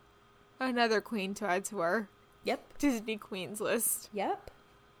 Another queen to add to our Disney queens list. Yep.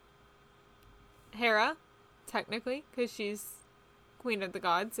 Hera, technically, because she's queen of the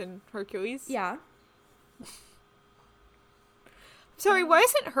gods and Hercules. Yeah. Sorry, why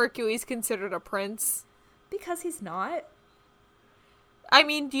isn't Hercules considered a prince? Because he's not. I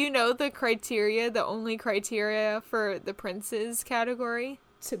mean, do you know the only criteria for the princes category?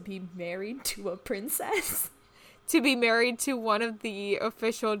 To be married to a princess. To be married to one of the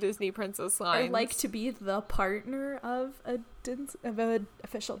official Disney princess lines. Or, like, to be the partner of an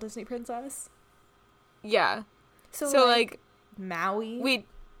official Disney princess. Yeah. So like Maui?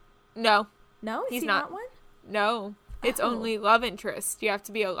 No. No? Is he's he not one? No. It's only love interest. You have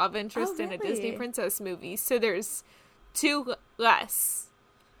to be a love interest in a Disney princess movie. So there's 2 less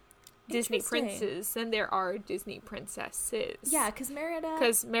Disney princes than there are Disney princesses. Yeah, because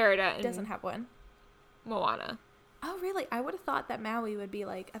Merida doesn't have one. Moana. Oh, really? I would have thought that Maui would be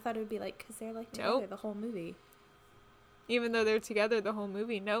like, I thought it would be like, because they're like together the whole movie. Even though they're together the whole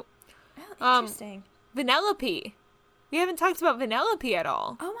movie, nope. Oh, interesting. Vanellope. We haven't talked about Vanellope at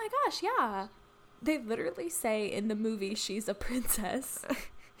all. Oh my gosh, yeah. They literally say in the movie she's a princess.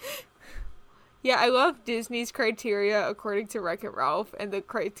 Yeah, I love Disney's criteria according to Wreck-It Ralph and the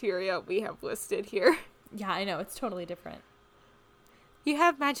criteria we have listed here. Yeah, I know. It's totally different. You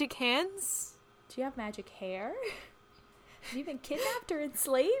have magic hands? Do you have magic hair? Have you been kidnapped or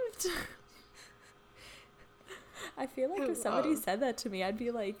enslaved? I feel like if somebody said that to me, I'd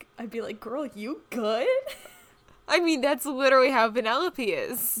be like, girl, you good? I mean, that's literally how Penelope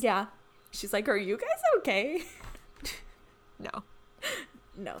is. Yeah. She's like, are you guys okay? No.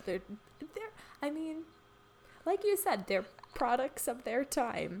 No, they're, I mean, like you said, they're products of their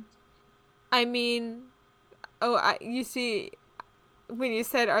time. I mean, you see, when you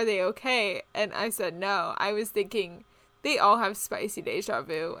said, are they okay? And I said no, I was thinking they all have spicy deja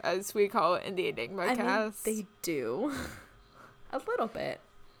vu, as we call it in the Enigma cast. Mean, they do. A little bit.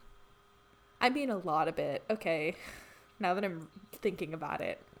 I mean, a lot of it. Okay. Now that I'm thinking about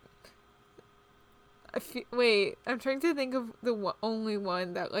it. Wait, I'm trying to think of the only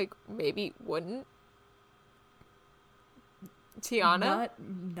one that, like, maybe wouldn't. Tiana?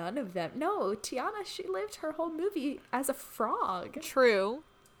 None of them. No, Tiana, she lived her whole movie as a frog. True.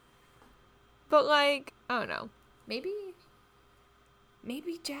 But, like, I don't know. Maybe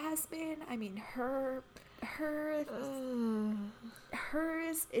Jasmine. I mean, hers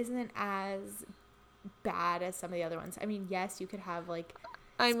isn't as bad as some of the other ones. I mean, yes, you could have, like,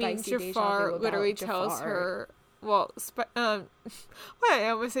 I mean, Jafar literally tells her, well, I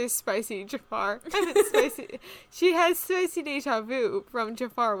almost say spicy Jafar. I meant spicy. She has spicy deja vu from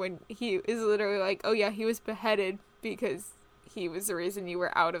Jafar when he is literally like, oh yeah, he was beheaded because he was the reason you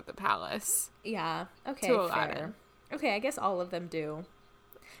were out of the palace. Yeah. Okay. To Aladdin. Fair. Okay, I guess all of them do.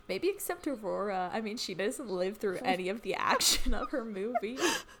 Maybe except Aurora. I mean, she doesn't live through any of the action of her movie.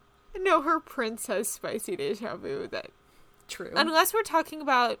 No, her prince has spicy deja vu. That true. Unless we're talking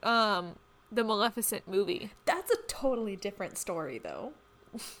about the Maleficent movie. That's a totally different story, though.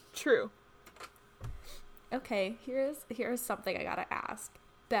 True. Okay, here's something I gotta ask.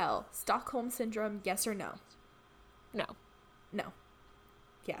 Belle, Stockholm Syndrome, yes or no? No. No.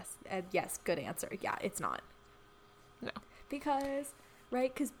 Yes. Yes, good answer. Yeah, it's not. No. Because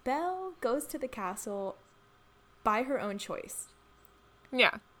Belle goes to the castle by her own choice.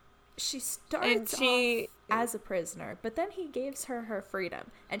 Yeah. She starts off as a prisoner, but then he gives her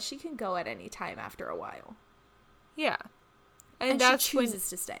freedom, and she can go at any time after a while. Yeah. And that's she chooses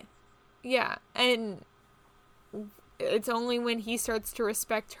to stay. Yeah, and it's only when he starts to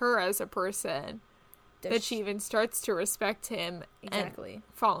respect her as a person that she even starts to respect him and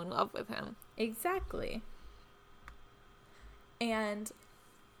fall in love with him. Exactly. And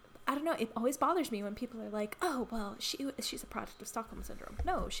I don't know, it always bothers me when people are like, oh, well, she's a product of Stockholm Syndrome.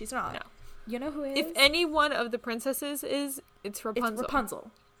 No, she's not. No. You know who is? If any one of the princesses is, it's Rapunzel. It's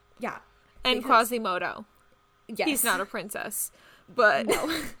Rapunzel. Yeah. And Quasimodo. Yes. He's not a princess, but...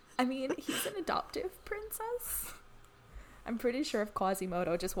 No. I mean, he's an adoptive princess. I'm pretty sure if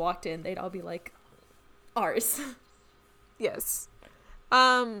Quasimodo just walked in, they'd all be like, ours. Yes.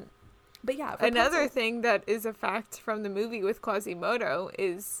 But yeah, Rapunzel. Another thing that is a fact from the movie with Quasimodo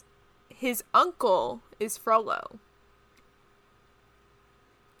is his uncle is Frollo.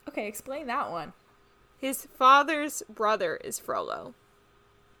 Okay, explain that one. His father's brother is Frollo.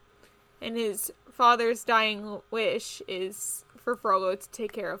 And his father's dying wish is for Frollo to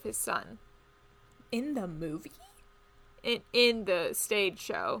take care of his son. In the movie? In the stage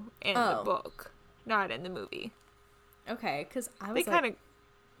show and the book. Not in the movie. Okay, because They kind of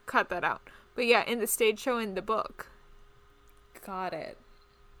cut that out. But yeah, in the stage show and the book. Got it.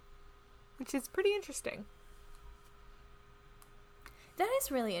 Which is pretty interesting. That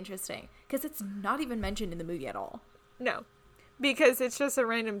is really interesting, because it's not even mentioned in the movie at all. No. Because it's just a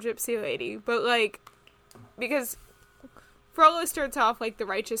random gypsy lady. But, like, because Frollo starts off like the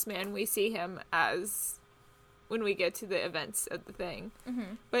righteous man we see him as when we get to the events of the thing.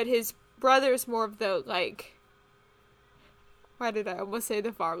 Mm-hmm. But his brother's more of the, like... Why did I almost say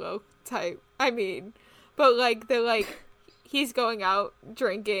the Farlow type? I mean, but, like, he's going out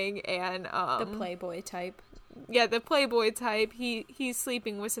drinking and, the playboy type. Yeah, the playboy type. He's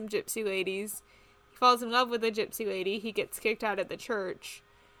sleeping with some gypsy ladies. He falls in love with a gypsy lady. He gets kicked out of the church.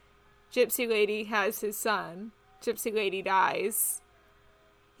 Gypsy lady has his son. Gypsy lady dies.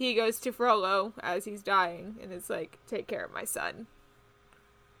 He goes to Frollo as he's dying and is like, take care of my son.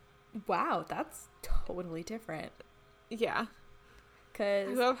 Wow, that's totally different. Yeah. Cause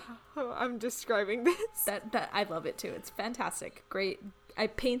I love how I'm describing this. That I love it too. It's fantastic. Great.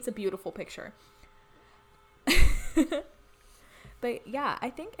 It paints a beautiful picture. But yeah, I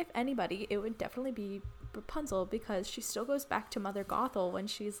think if anybody, it would definitely be Rapunzel, because she still goes back to Mother Gothel when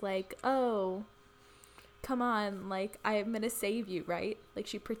she's like, oh, come on, like, I'm gonna save you, right? Like,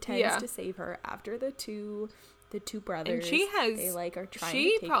 she pretends to save her after the two the two brothers. And she has, they like are trying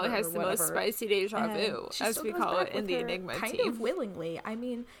she to take probably her has or the whatever. most spicy deja vu, as we call it in the Enigma kind team. of willingly. I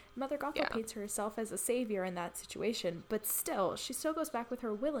mean, Mother Gothel Yeah. paints herself as a savior in that situation, but still, she still goes back with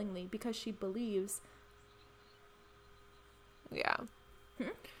her willingly because she believes. Yeah.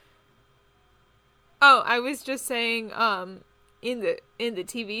 Oh, I was just saying, in the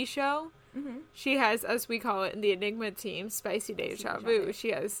TV show, she has, as we call it in the Enigma team, spicy deja vu.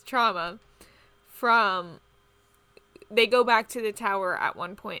 She has trauma from. They go back to the tower at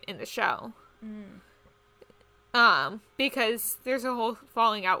one point in the show. Because there's a whole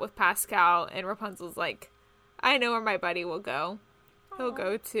falling out with Pascal, and Rapunzel's like, I know where my buddy will go. He'll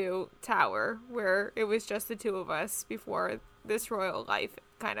go to Tower, where it was just the two of us before this royal life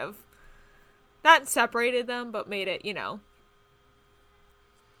kind of not separated them, but made it,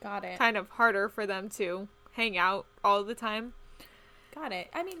 Got it. kind of harder for them to hang out all the time. Got it.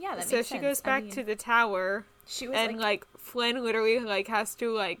 I mean, yeah, that makes So sense. she goes back to the tower, she was and Flynn literally has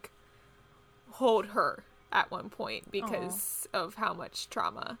to hold her at one point because of how much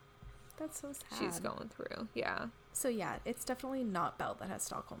trauma that's so sad. she's going through. Yeah. So yeah, it's definitely not Belle that has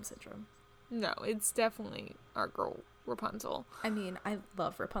Stockholm syndrome. No, it's definitely our girl Rapunzel. I mean, I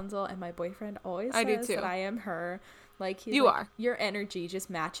love Rapunzel, and my boyfriend always I do says too. that I am her. He's You are. Your energy just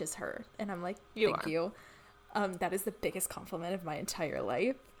matches her, and I'm like, thank you. That is the biggest compliment of my entire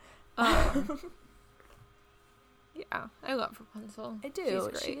life. Yeah, I love Rapunzel. I do.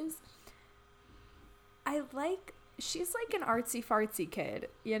 She's great. She's like an artsy fartsy kid,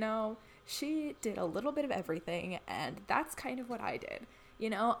 She did a little bit of everything, and that's kind of what I did.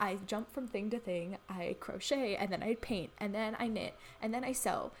 I jump from thing to thing. I crochet, and then I paint, and then I knit, and then I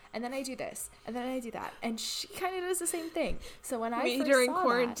sew, and then I do this, and then I do that. And she kind of does the same thing. So when I first during saw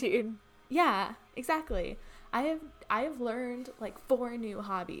quarantine. yeah, exactly. I have learned 4 new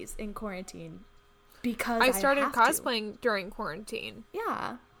hobbies in quarantine because I started have cosplaying during quarantine.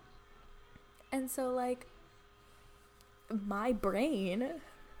 Yeah. And so my brain,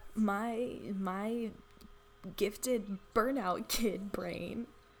 my gifted burnout kid brain.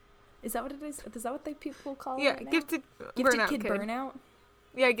 Is that what it is? Is that what people call it? Yeah, right now? gifted kid burnout.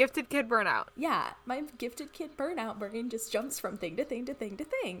 Yeah, gifted kid burnout. Yeah, my gifted kid burnout brain just jumps from thing to thing to thing to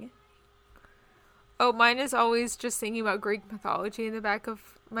thing. Oh, mine is always just thinking about Greek mythology in the back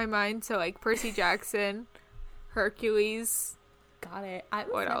of my mind. So Percy Jackson, Hercules. Got it. I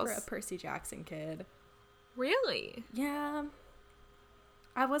was never a Percy Jackson kid. Really? Yeah.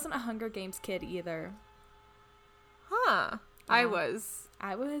 I wasn't a Hunger Games kid either. Huh. Yeah. I was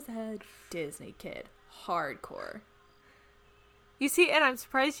a Disney kid. Hardcore. You see, and I'm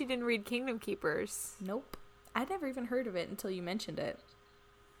surprised you didn't read Kingdom Keepers. Nope. I'd never even heard of it until you mentioned it.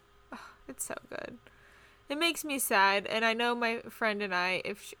 Oh, it's so good. It makes me sad, and I know my friend and I,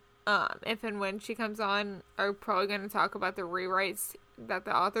 if and when she comes on, are probably going to talk about the rewrites that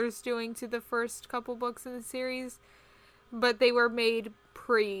the author's doing to the first couple books in the series. But they were made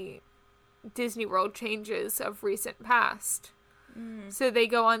pre-Disney World changes of recent past. So they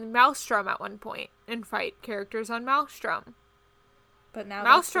go on Maelstrom at one point and fight characters on Maelstrom. But now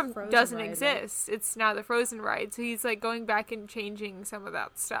Maelstrom doesn't ride, exist. Right? It's now the Frozen ride. So he's going back and changing some of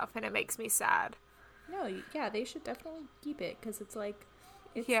that stuff, and it makes me sad. No, yeah, they should definitely keep it because it's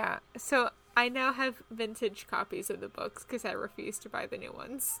yeah. So I now have vintage copies of the books because I refuse to buy the new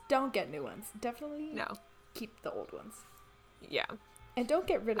ones. Don't get new ones. Definitely no. Keep the old ones. Yeah. And don't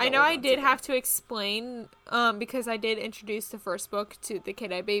get rid of the I know old I ones did either. have to explain, because I did introduce the first book to the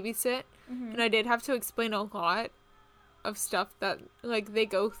kid I babysit, and I did have to explain a lot of stuff that, they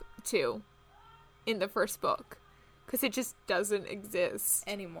go to in the first book. Because it just doesn't exist.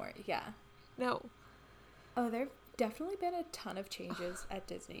 Anymore, yeah. No. Oh, there've definitely been a ton of changes at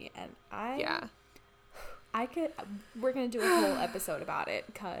Disney, and we're going to do a whole episode about it,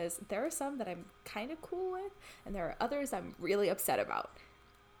 because there are some that I'm kind of cool with, and there are others I'm really upset about.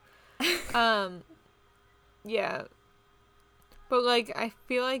 Yeah. But, I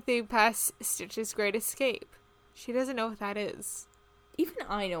feel like they passed Stitch's Great Escape. She doesn't know what that is. Even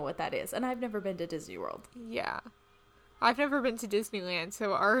I know what that is, and I've never been to Disney World. Yeah. I've never been to Disneyland,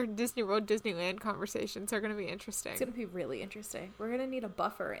 so our Disney World, Disneyland conversations are going to be interesting. It's going to be really interesting. We're going to need a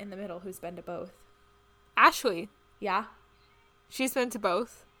buffer in the middle who's been to both. Ashley. Yeah? She's been to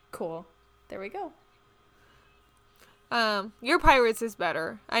both. Cool. There we go. Your Pirates is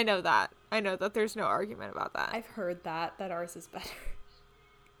better. I know that. I know that there's no argument about that. I've heard that ours is better.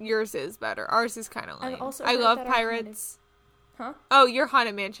 Yours is better. Ours is kind of lame. I've also I heard love that Pirates. Huh? Oh, your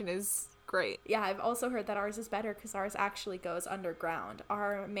Haunted Mansion is great. Yeah, I've also heard that ours is better because ours actually goes underground.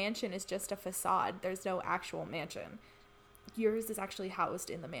 Our mansion is just a facade. There's no actual mansion. Yours is actually housed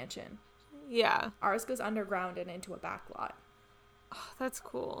in the mansion. Yeah. Ours goes underground and into a back lot. Oh, that's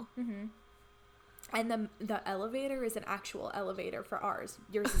cool. Mm-hmm. And the elevator is an actual elevator for ours.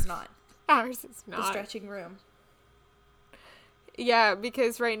 Yours is not. Ours is not. The stretching room. Yeah,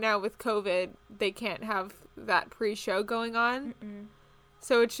 because right now with COVID, they can't have that pre-show going on. Mm-mm.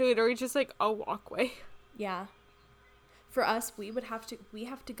 So it's literally just like a walkway. Yeah. For us, we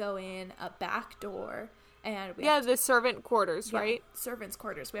have to go in a back door, and the servant quarters, right? Servants'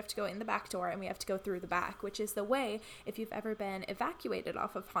 quarters. We have to go in the back door, and we have to go through the back, which is the way, if you've ever been evacuated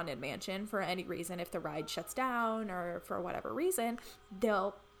off of Haunted Mansion for any reason, if the ride shuts down or for whatever reason,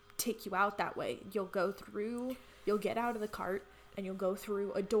 they'll take you out that way. You'll get out of the cart, and you'll go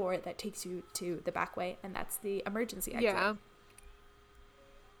through a door that takes you to the back way, and that's the emergency exit.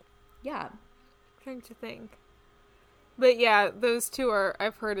 Yeah. Trying to think. But yeah, those two are,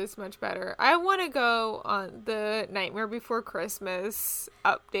 I've heard, is much better. I want to go on the Nightmare Before Christmas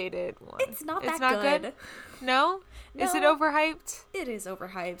updated one. It's not good. No? Is it overhyped? It is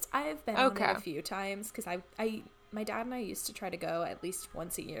overhyped. I've been on it a few times because my dad and I used to try to go at least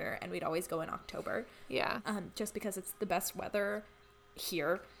once a year, and we'd always go in October. Yeah. Just because it's the best weather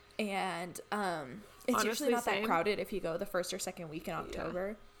here, and it's honestly, usually not that crowded if you go the first or second week in October.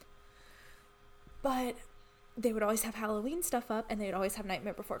 Yeah. But they would always have Halloween stuff up, and they'd always have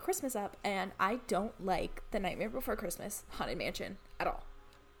Nightmare Before Christmas up, and I don't like the Nightmare Before Christmas Haunted Mansion at all.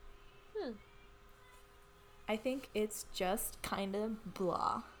 I think it's just kind of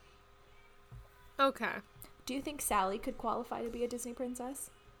blah. Okay. Do you think Sally could qualify to be a Disney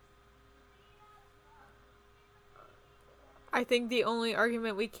princess? I think the only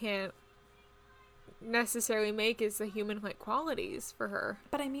argument we can't necessarily make is the human-like qualities for her.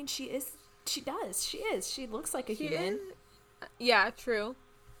 But I mean, she is. She looks like a human. Yeah, true.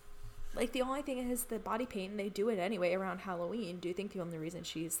 Like, the only thing is the body paint, and they do it anyway around Halloween. Do you think the only reason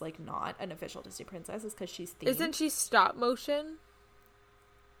she's, like, not an official Disney princess is because she's themed? Isn't she stop motion?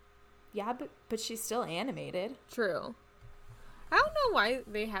 Yeah, but she's still animated. True. I don't know why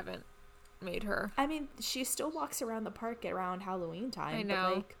they haven't made her. I mean, she still walks around the park around Halloween time. I know.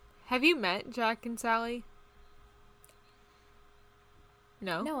 But, like, have you met Jack and Sally?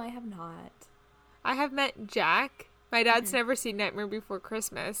 No? No, I have not. I have met Jack. My dad's never seen Nightmare Before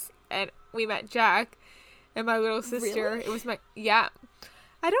Christmas, and we met Jack, and my little sister. Really? It was yeah.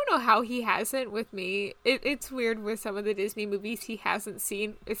 I don't know how he hasn't with me. It's weird with some of the Disney movies he hasn't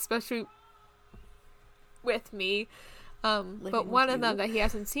seen, especially with me. But one of them that he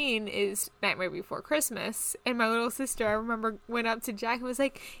hasn't seen is Nightmare Before Christmas, and my little sister, I remember, went up to Jack and was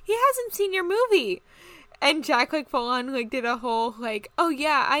like, he hasn't seen your movie. And Jack, like, full on, like, did a whole, like, oh,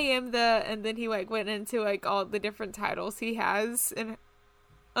 yeah, I am and then he, like, went into, like, all the different titles he has in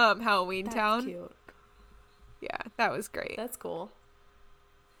Halloween Town. That's cute. Yeah, that was great. That's cool.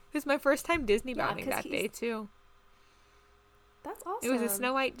 It was my first time Disney bounding that day, too. That's awesome. It was a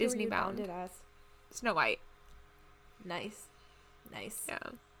Snow White Disney Who were you bound. bounded as? Snow White. Nice. Yeah.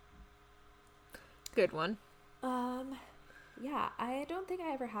 Good one. Yeah, I don't think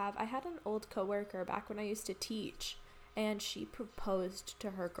I ever have. I had an old coworker back when I used to teach, and she proposed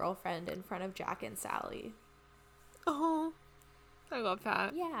to her girlfriend in front of Jack and Sally. Oh, I love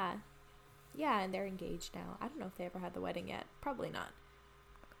that. Yeah. Yeah, and they're engaged now. I don't know if they ever had the wedding yet. Probably not.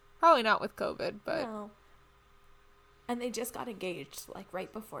 Probably not with COVID, but... No. And they just got engaged, like,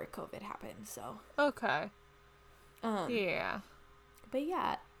 right before COVID happened, so... Okay. Yeah. But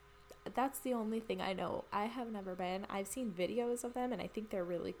yeah, that's the only thing I know. I have never been. I've seen videos of them, and I think they're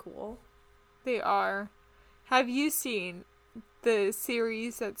really cool. They are. Have you seen the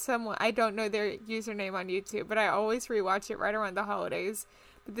series that someone... I don't know their username on YouTube, but I always rewatch it right around the holidays.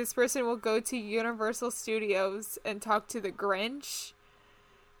 But this person will go to Universal Studios and talk to the Grinch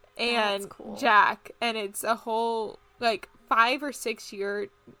and cool. Jack. And it's a whole, like, 5 or 6 year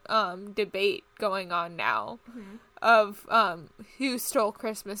debate going on now. Mm-hmm. Of who stole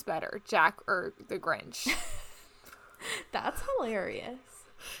Christmas better, Jack or the Grinch. That's hilarious.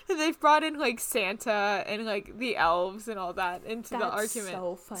 And they've brought in, like, Santa and, like, the elves and all that into the argument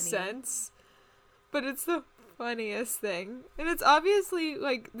so funny. sense. But it's the funniest thing. And it's obviously,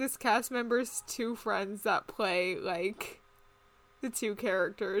 like, this cast member's two friends that play, like, the two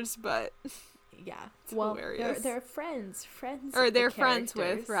characters, but... Yeah. It's hilarious. They're friends. Or they're friends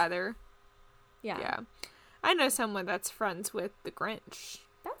with, rather. Yeah. I know someone that's friends with the Grinch.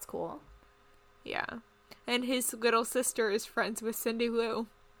 That's cool. Yeah. And his little sister is friends with Cindy Lou.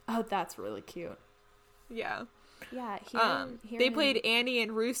 Oh, that's really cute. Yeah. Yeah. They played Annie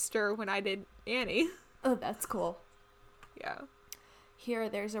and Rooster when I did Annie. Oh, that's cool. Yeah. Here,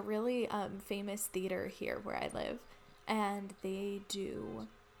 there's a really famous theater here where I live. And they do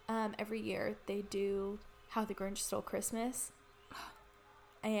every year they do How the Grinch Stole Christmas.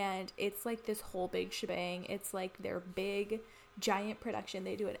 And it's like this whole big shebang. It's like their big, giant production.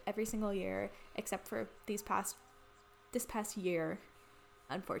 They do it every single year, except for this past year,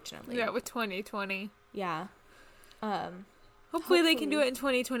 unfortunately. Yeah, with 2020. Yeah. Hopefully they can do it in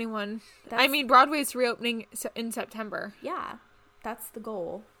 2021. I mean, Broadway's reopening in September. Yeah, that's the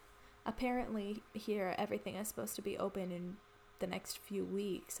goal. Apparently, here, everything is supposed to be open in the next few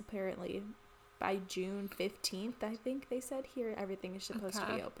weeks. Apparently, by June 15th, I think they said here, everything is supposed to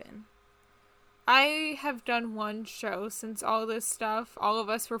be open. I have done one show since all this stuff. All of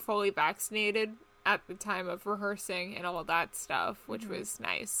us were fully vaccinated at the time of rehearsing and all that stuff, which was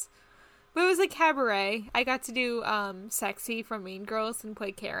nice. But it was a cabaret. I got to do Sexy from Mean Girls and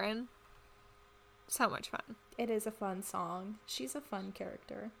play Karen. So much fun. It is a fun song. She's a fun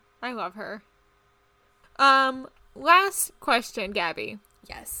character. I love her. Last question, Gabby.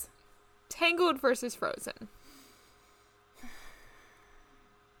 Yes. Tangled versus Frozen.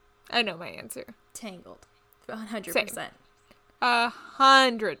 I know my answer. Tangled. 100%. Same.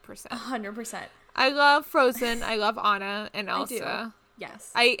 100%. 100%. I love Frozen. I love Anna and Elsa. I do.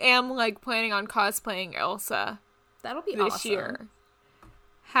 Yes. I am, like, planning on cosplaying Elsa. That'll be this awesome. year.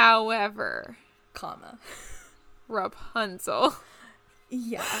 However. Rapunzel.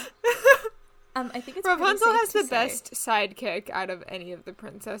 Yeah. I think it's Rapunzel has the best sidekick out of any of the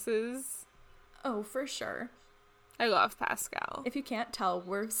princesses. Oh, for sure. I love Pascal. If you can't tell,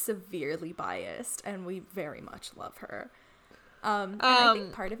 we're severely biased, and we very much love her. And I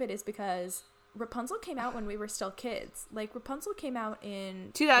think part of it is because Rapunzel came out when we were still kids. Like, Rapunzel came out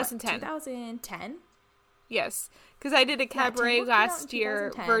in 2010. 2010? Yes, because I did a cabaret last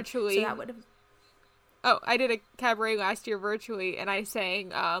year virtually. So that would have... Oh, I did a cabaret last year virtually, and I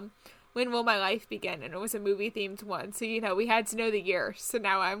sang When Will My Life Begin? And it was a movie-themed one. So, you know, we had to know the year. So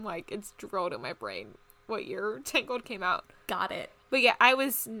now I'm like, it's drilled in my brain what year Tangled came out. Got it. But yeah, I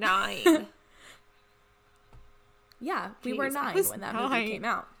was 9. Yeah, we were 9 when that movie came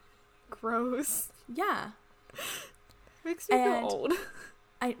out. Gross. Yeah. Makes me feel old.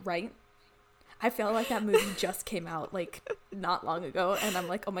 Right? I feel like that movie just came out, like, not long ago. And I'm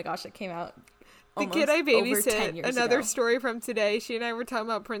like, oh my gosh, it came out the kid I babysit, another story from today, she and I were talking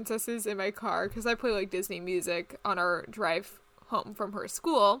about princesses in my car because I play like Disney music on our drive home from her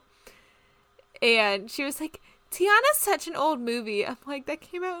school, and she was like, Tiana's such an old movie. I'm like, that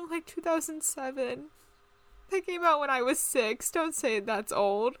came out in like 2007. That came out when I was 6. Don't say that's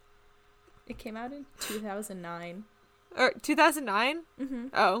old. It came out in 2009. Or 2009? Mm-hmm.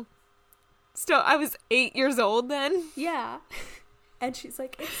 Oh. Still, I was 8 years old then. Yeah. And she's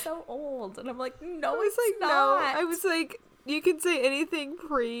like, it's so old. And I'm like, no, it's like, not. No. I was like, you can say anything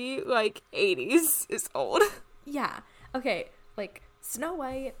pre, like, 80s is old. Yeah. Okay, like, Snow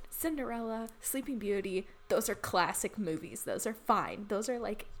White, Cinderella, Sleeping Beauty, those are classic movies. Those are fine. Those are,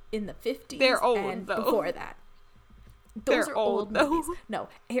 like, in the 50s. They're old, and though. Before that. Those are old movies. No,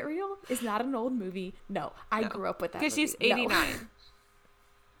 Ariel is not an old movie. No, I grew up with that movie. Because she's 89. No.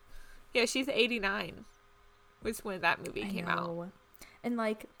 Yeah, she's 89 was when that movie came out. And,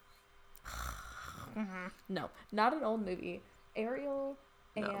 like, no, not an old movie. Ariel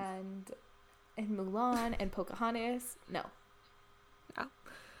and Mulan and Pocahontas, no.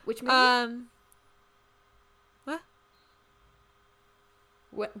 Which movie?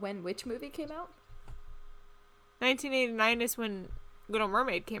 What? When which movie came out? 1989 is when Little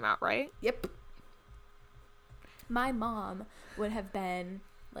Mermaid came out, right? Yep. My mom would have been,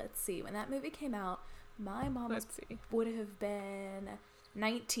 let's see, when that movie came out, my mom would have been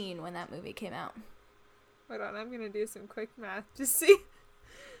 19 when that movie came out. Hold on, I'm going to do some quick math. Just see.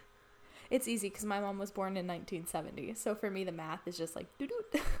 It's easy because my mom was born in 1970. So for me, the math is just like,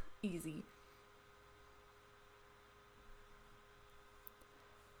 doo-doo, easy.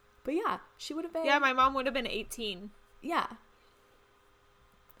 But yeah, she would have been... Yeah, my mom would have been 18. Yeah.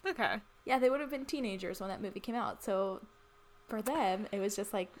 Okay. Yeah, they would have been teenagers when that movie came out. So for them, it was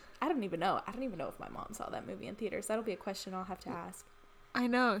just like, I don't even know. I don't even know if my mom saw that movie in theaters. That'll be a question I'll have to ask. I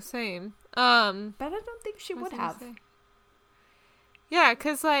know, same. But I don't think she would have. Yeah,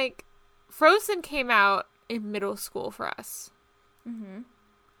 because, like, Frozen came out in middle school for us. Mm-hmm.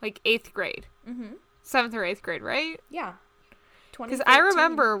 Like, 8th grade. Mm-hmm. 7th or 8th grade, right? Yeah. Because I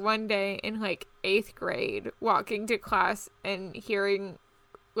remember one day in, like, 8th grade walking to class and hearing,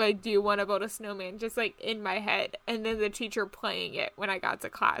 like, do you want to build a snowman just, like, in my head, and then the teacher playing it when I got to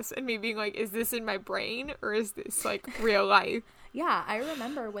class and me being like, is this in my brain or is this, like, real life? Yeah, I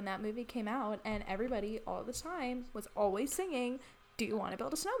remember when that movie came out and everybody all the time was always singing, do you want to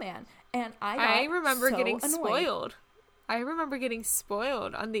build a snowman? And I remember getting annoyed. spoiled. I remember getting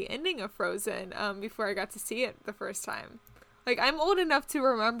spoiled on the ending of Frozen before I got to see it the first time. Like, I'm old enough to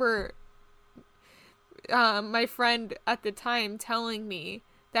remember my friend at the time telling me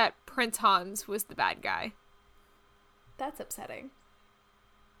that Prince Hans was the bad guy. That's upsetting.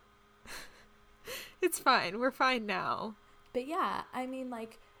 It's fine. We're fine now. But yeah, I mean,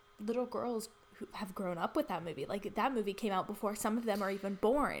 like, little girls who have grown up with that movie. Like, that movie came out before some of them are even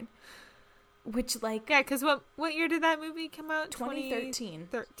born. Which, like... Yeah, because what year did that movie come out? 2013.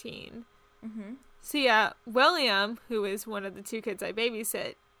 2013. Mm-hmm. So yeah, William, who is one of the two kids I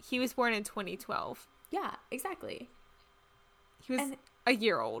babysit, he was born in 2012. Yeah, exactly. He was a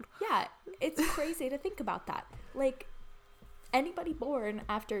year old. Yeah, it's crazy to think about that. Like, anybody born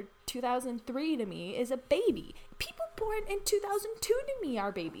after 2003 to me is a baby. People born in 2002 to me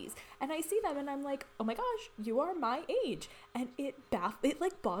are babies. And I see them and I'm like, oh my gosh, you are my age. And it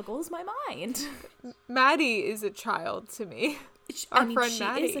like boggles my mind. Maddie is a child to me. Our friend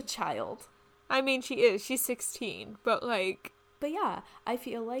Maddie. She is a child. I mean, she is. She's 16. But like... But yeah, I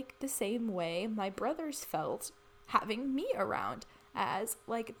feel like the same way my brothers felt having me around as,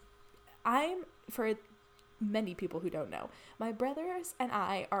 like, for many people who don't know, my brothers and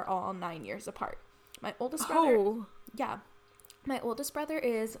I are all 9 years apart. My oldest brother... Oh. Yeah. My oldest brother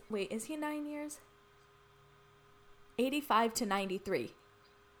is... Wait, is he 9 years? 85 to 93.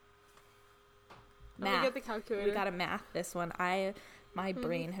 Let me get the calculator. We gotta math this one. My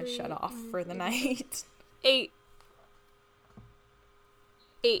brain has shut off for the night. 8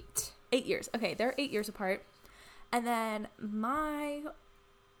 years. Okay, they're 8 years apart. And then my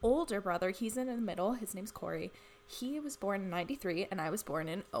older brother, he's in the middle. His name's Corey. He was born in 93 and I was born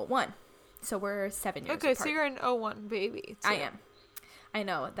in 01. So we're 7 years apart. Okay, so you're an 01 baby. Too. I am. I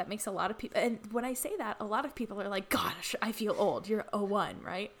know. That makes a lot of people... And when I say that, a lot of people are like, gosh, I feel old. You're 01,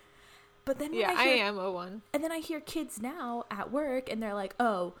 right? But then when I am 01. And then I hear kids now at work and they're like,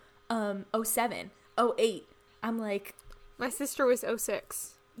 07, 08. I'm like... My sister was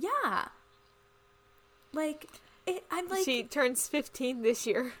 06. Yeah. Like... I'm like... She turns 15 this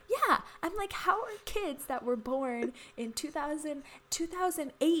year. Yeah. I'm like, how are kids that were born in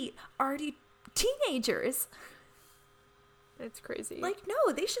 2008 already teenagers? It's crazy. Like,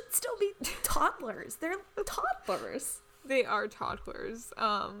 no, they should still be toddlers. They're toddlers. They are toddlers.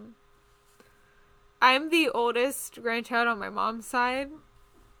 I'm the oldest grandchild on my mom's side.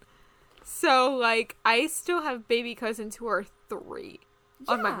 So, like, I still have baby cousins who are 3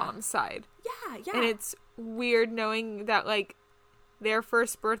 on my mom's side. Yeah, yeah. And it's weird knowing that, like, their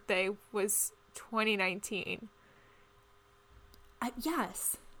first birthday was 2019.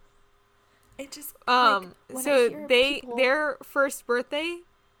 Yes. It just, so their first birthday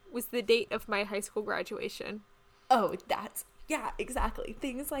was the date of my high school graduation. Oh, yeah, exactly.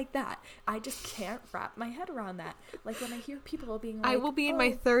 Things like that. I just can't wrap my head around that. Like, when I hear people being like... I will be in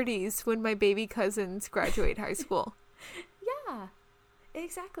my 30s when my baby cousins graduate high school. Yeah,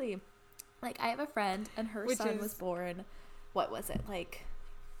 exactly. Like, I have a friend, and her son was born... What was it? Like,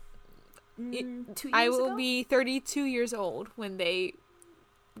 2 years ago? I will be 32 years old when they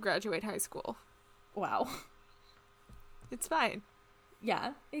graduate high school. Wow. It's fine.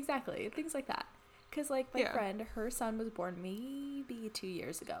 Yeah, exactly. Things like that. Because, like, my friend, her son was born maybe 2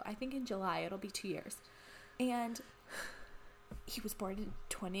 years ago. I think in July it'll be 2 years. And he was born in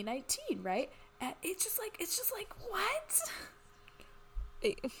 2019, right? And it's just like, what?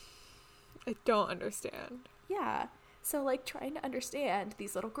 I don't understand. Yeah. So, like, trying to understand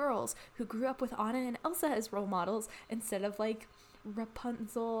these little girls who grew up with Anna and Elsa as role models instead of, like,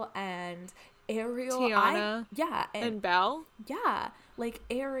 Rapunzel and Ariel. Tiana. And Belle. Yeah. Like,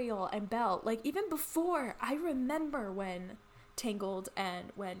 Ariel and Belle. Like, even before, I remember when Tangled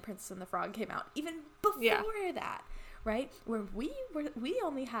and when Princess and the Frog came out. Even before that, right? Where we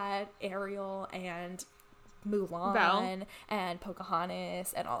only had Ariel and Mulan Belle. And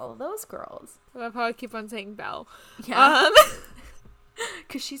Pocahontas and all of those girls. I love how I keep on saying Belle. Yeah.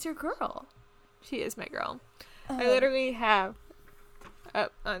 Because she's your girl. She is my girl. I literally have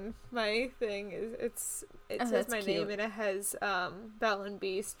up on my thing it says my name and it has Belle and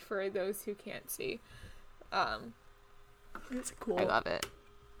Beast for those who can't see. It's cool. I love it.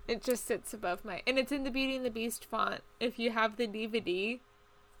 It just sits above and it's in the Beauty and the Beast font. If you have the DVD,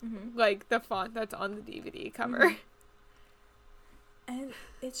 like the font that's on the DVD cover. And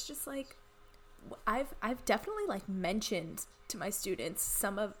it's just like, I've definitely, like, mentioned to my students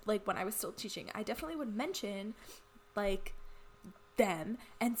some of, like, when I was still teaching, I definitely would mention, like, them,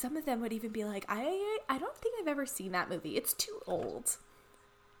 and some of them would even be like, I don't think I've ever seen that movie. It's too old.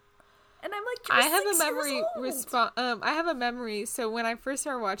 And I'm like, I have a memory. So when I first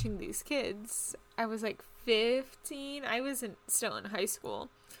started watching these kids, I was like 15. I was still in high school.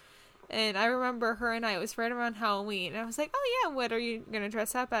 And I remember her and I, it was right around Halloween. And I was like, oh yeah, what are you going to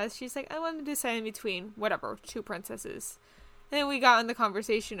dress up as? She's like, I want to decide in between, whatever, 2 princesses. And then we got in the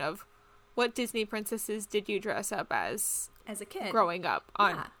conversation of, what Disney princesses did you dress up as a kid growing up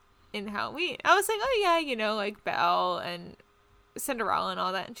in Halloween? I was like, oh yeah, you know, like Belle and Cinderella and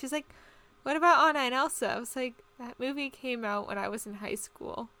all that. And she's like, what about Anna and Elsa? I was like, that movie came out when I was in high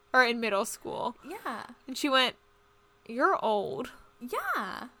school or in middle school. Yeah. And she went, you're old.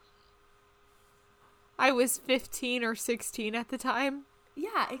 Yeah. I was 15 or 16 at the time.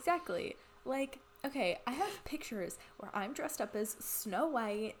 Yeah, exactly. Like, okay, I have pictures where I'm dressed up as Snow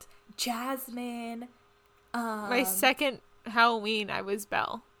White, Jasmine. My second Halloween, I was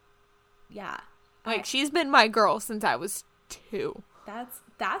Belle. Yeah. Like, she's been my girl since I was 2.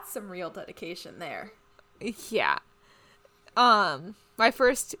 That's some real dedication there. Yeah. My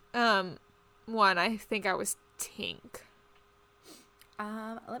first one, I think I was Tink.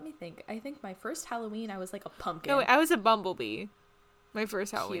 Let me think. I think my first Halloween I was like a pumpkin. No, I was a bumblebee. My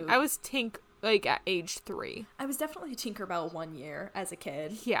first Halloween. Cute. I was Tink like at age 3. I was definitely Tinkerbell 1 year as a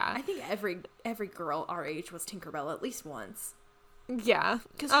kid. Yeah. I think every girl our age was Tinkerbell at least once. Yeah.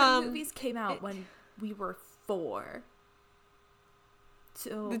 Because her movies came out when we were 4.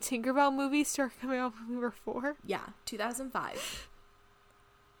 So the Tinkerbell movies started coming out when we were 4? Yeah, 2005.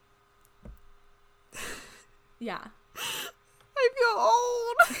 Yeah. I feel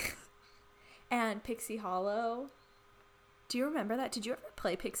old. And Pixie Hollow. Do you remember that? Did you ever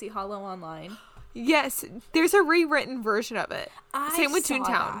play Pixie Hollow online? Yes, there's a rewritten version of it. Same with Toontown.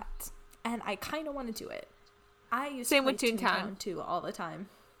 That, and I kind of want to do it. I used Same to play with Toontown too all the time.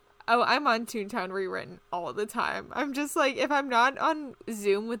 Oh, I'm on Toontown rewritten all the time. I'm just like, if I'm not on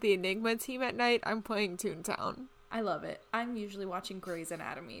Zoom with the Enigma team at night, I'm playing Toontown. I love it. I'm usually watching Grey's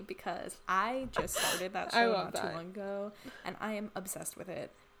Anatomy because I just started that show not too long ago, and I am obsessed with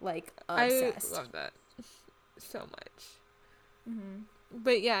it. Like, obsessed. I love that so much. Mm-hmm.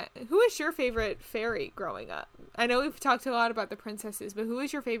 But yeah, who is your favorite fairy growing up? I know we've talked a lot about the princesses, but who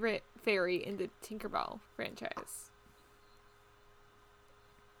is your favorite fairy in the Tinkerbell franchise?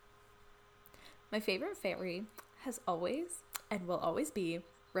 My favorite fairy has always and will always be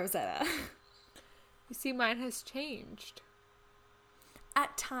Rosetta. You see, mine has changed.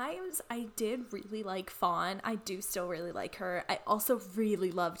 At times, I did really like Fawn. I do still really like her. I also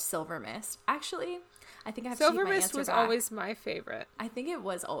really loved Silver Mist. Actually, I think I have to take my answer back. Silver Mist was always my favorite. I think it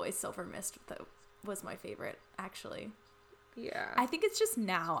was always Silver Mist that was my favorite, actually. Yeah. I think it's just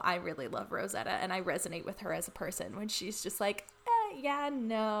now I really love Rosetta, and I resonate with her as a person when she's just like, yeah,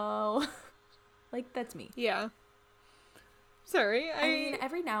 no. Like, that's me. Yeah. Sorry, I mean,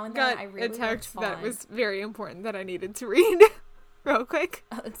 every now and then I really got a text loved Fawn. that was very important that I needed to read real quick.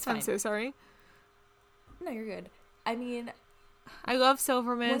 Oh, it's fine. I'm so sorry. No, you're good. I mean, I love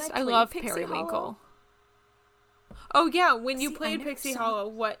Silver Mist. I love Periwinkle. Oh yeah, when you played Pixie Hollow,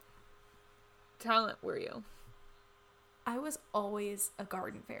 what talent were you? I was always a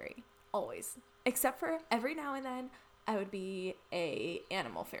garden fairy. Always. Except for every now and then I would be an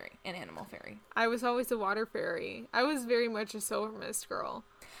animal fairy. I was always a water fairy. I was very much a Silver Mist girl.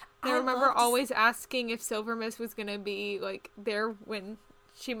 I remember always asking if Silver Mist was going to be, like, there when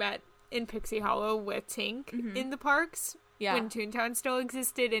she met in Pixie Hollow with Tink in the parks. Yeah. When Toontown still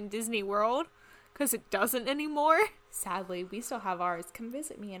existed in Disney World. Because it doesn't anymore. Sadly, we still have ours. Come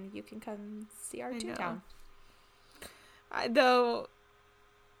visit me and you can come see our Toontown. Though,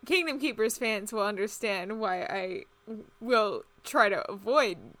 Kingdom Keepers fans will understand why I will try to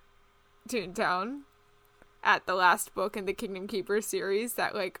avoid Toontown at the last book in the Kingdom Keepers series.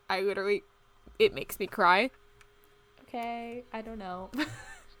 That, like, it makes me cry. Okay, I don't know.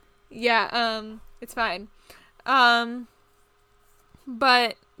 Yeah, it's fine.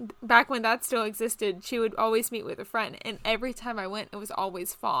 But back when that still existed, she would always meet with a friend, and every time I went, it was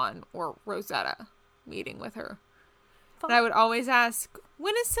always Fawn or Rosetta meeting with her. And I would always ask,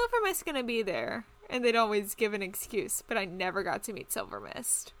 when is Silver Mist going to be there? And they'd always give an excuse, but I never got to meet Silver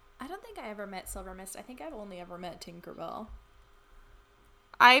Mist. I don't think I ever met Silver Mist. I think I've only ever met Tinkerbell.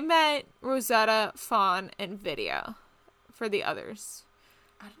 I met Rosetta, Fawn, and Vidya for the others.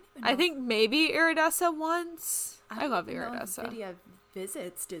 I don't even know. I think maybe Iridessa once. I love Know Iridessa. if Vidya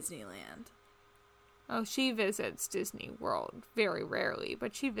visits Disneyland. Oh, she visits Disney World very rarely,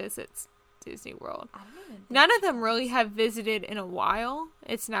 but she visits Disney World. I don't even think None of them really have visited in a while.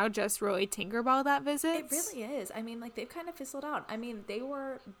 It's now just really Tinkerbell that visits. It really is. I mean, like, they've kind of fizzled out. I mean, they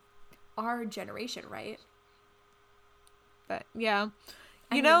were our generation, right? But yeah.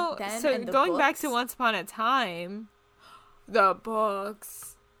 I know, mean, so going back to Once Upon a Time, the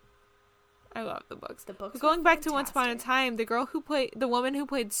books. I love the books. The books. Going back to Once Upon a Time, the woman who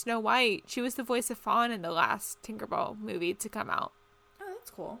played Snow White, she was the voice of Fawn in the last Tinkerbell movie to come out. Oh,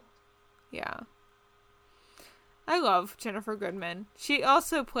 that's cool. Yeah. I love Jennifer Goodman. She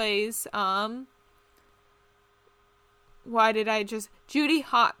also plays, Judy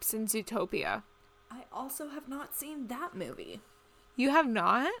Hopps in Zootopia. I also have not seen that movie. You have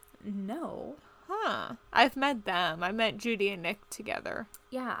not? No. Huh. I've met them. I met Judy and Nick together.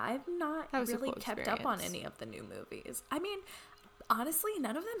 Yeah, I've not really kept up on any of the new movies. I mean, honestly,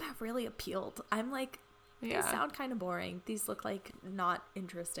 none of them have really appealed. I'm like, these sound kind of boring. These look like not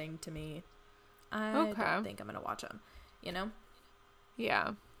interesting to me. I don't think I'm going to watch them, you know?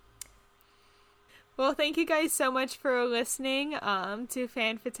 Yeah. Well, thank you guys so much for listening to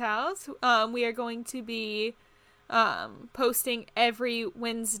Fan Fatales. We are going to be posting every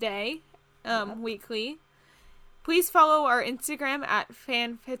Wednesday, weekly. Please follow our Instagram at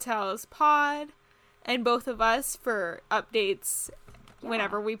FanFatalesPod and both of us for updates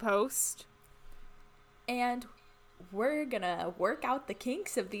whenever we post. And we're gonna work out the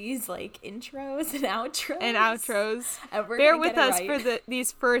kinks of these like intros and outros. And bear with us for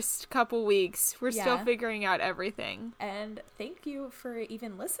these first couple weeks. We're still figuring out everything. And thank you for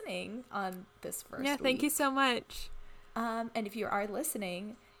even listening on this first week. Thank you so much. And if you are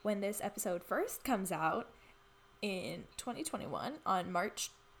listening when this episode first comes out in 2021 on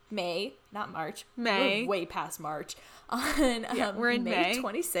May. We're way past March. On we're in May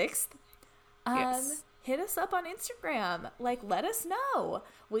 26th. Hit us up on Instagram. Like, let us know.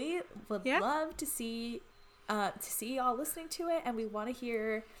 We would love to see y'all listening to it, and we want to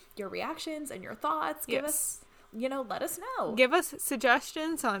hear your reactions and your thoughts. Give us, let us know. Give us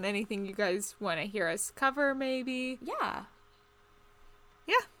suggestions on anything you guys want to hear us cover, maybe. Yeah.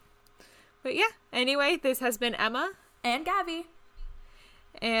 But anyway, this has been Emma. And Gabby.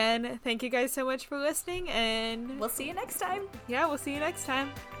 And thank you guys so much for listening, and we'll see you next time. Yeah, we'll see you next time.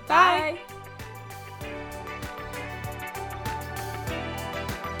 Bye.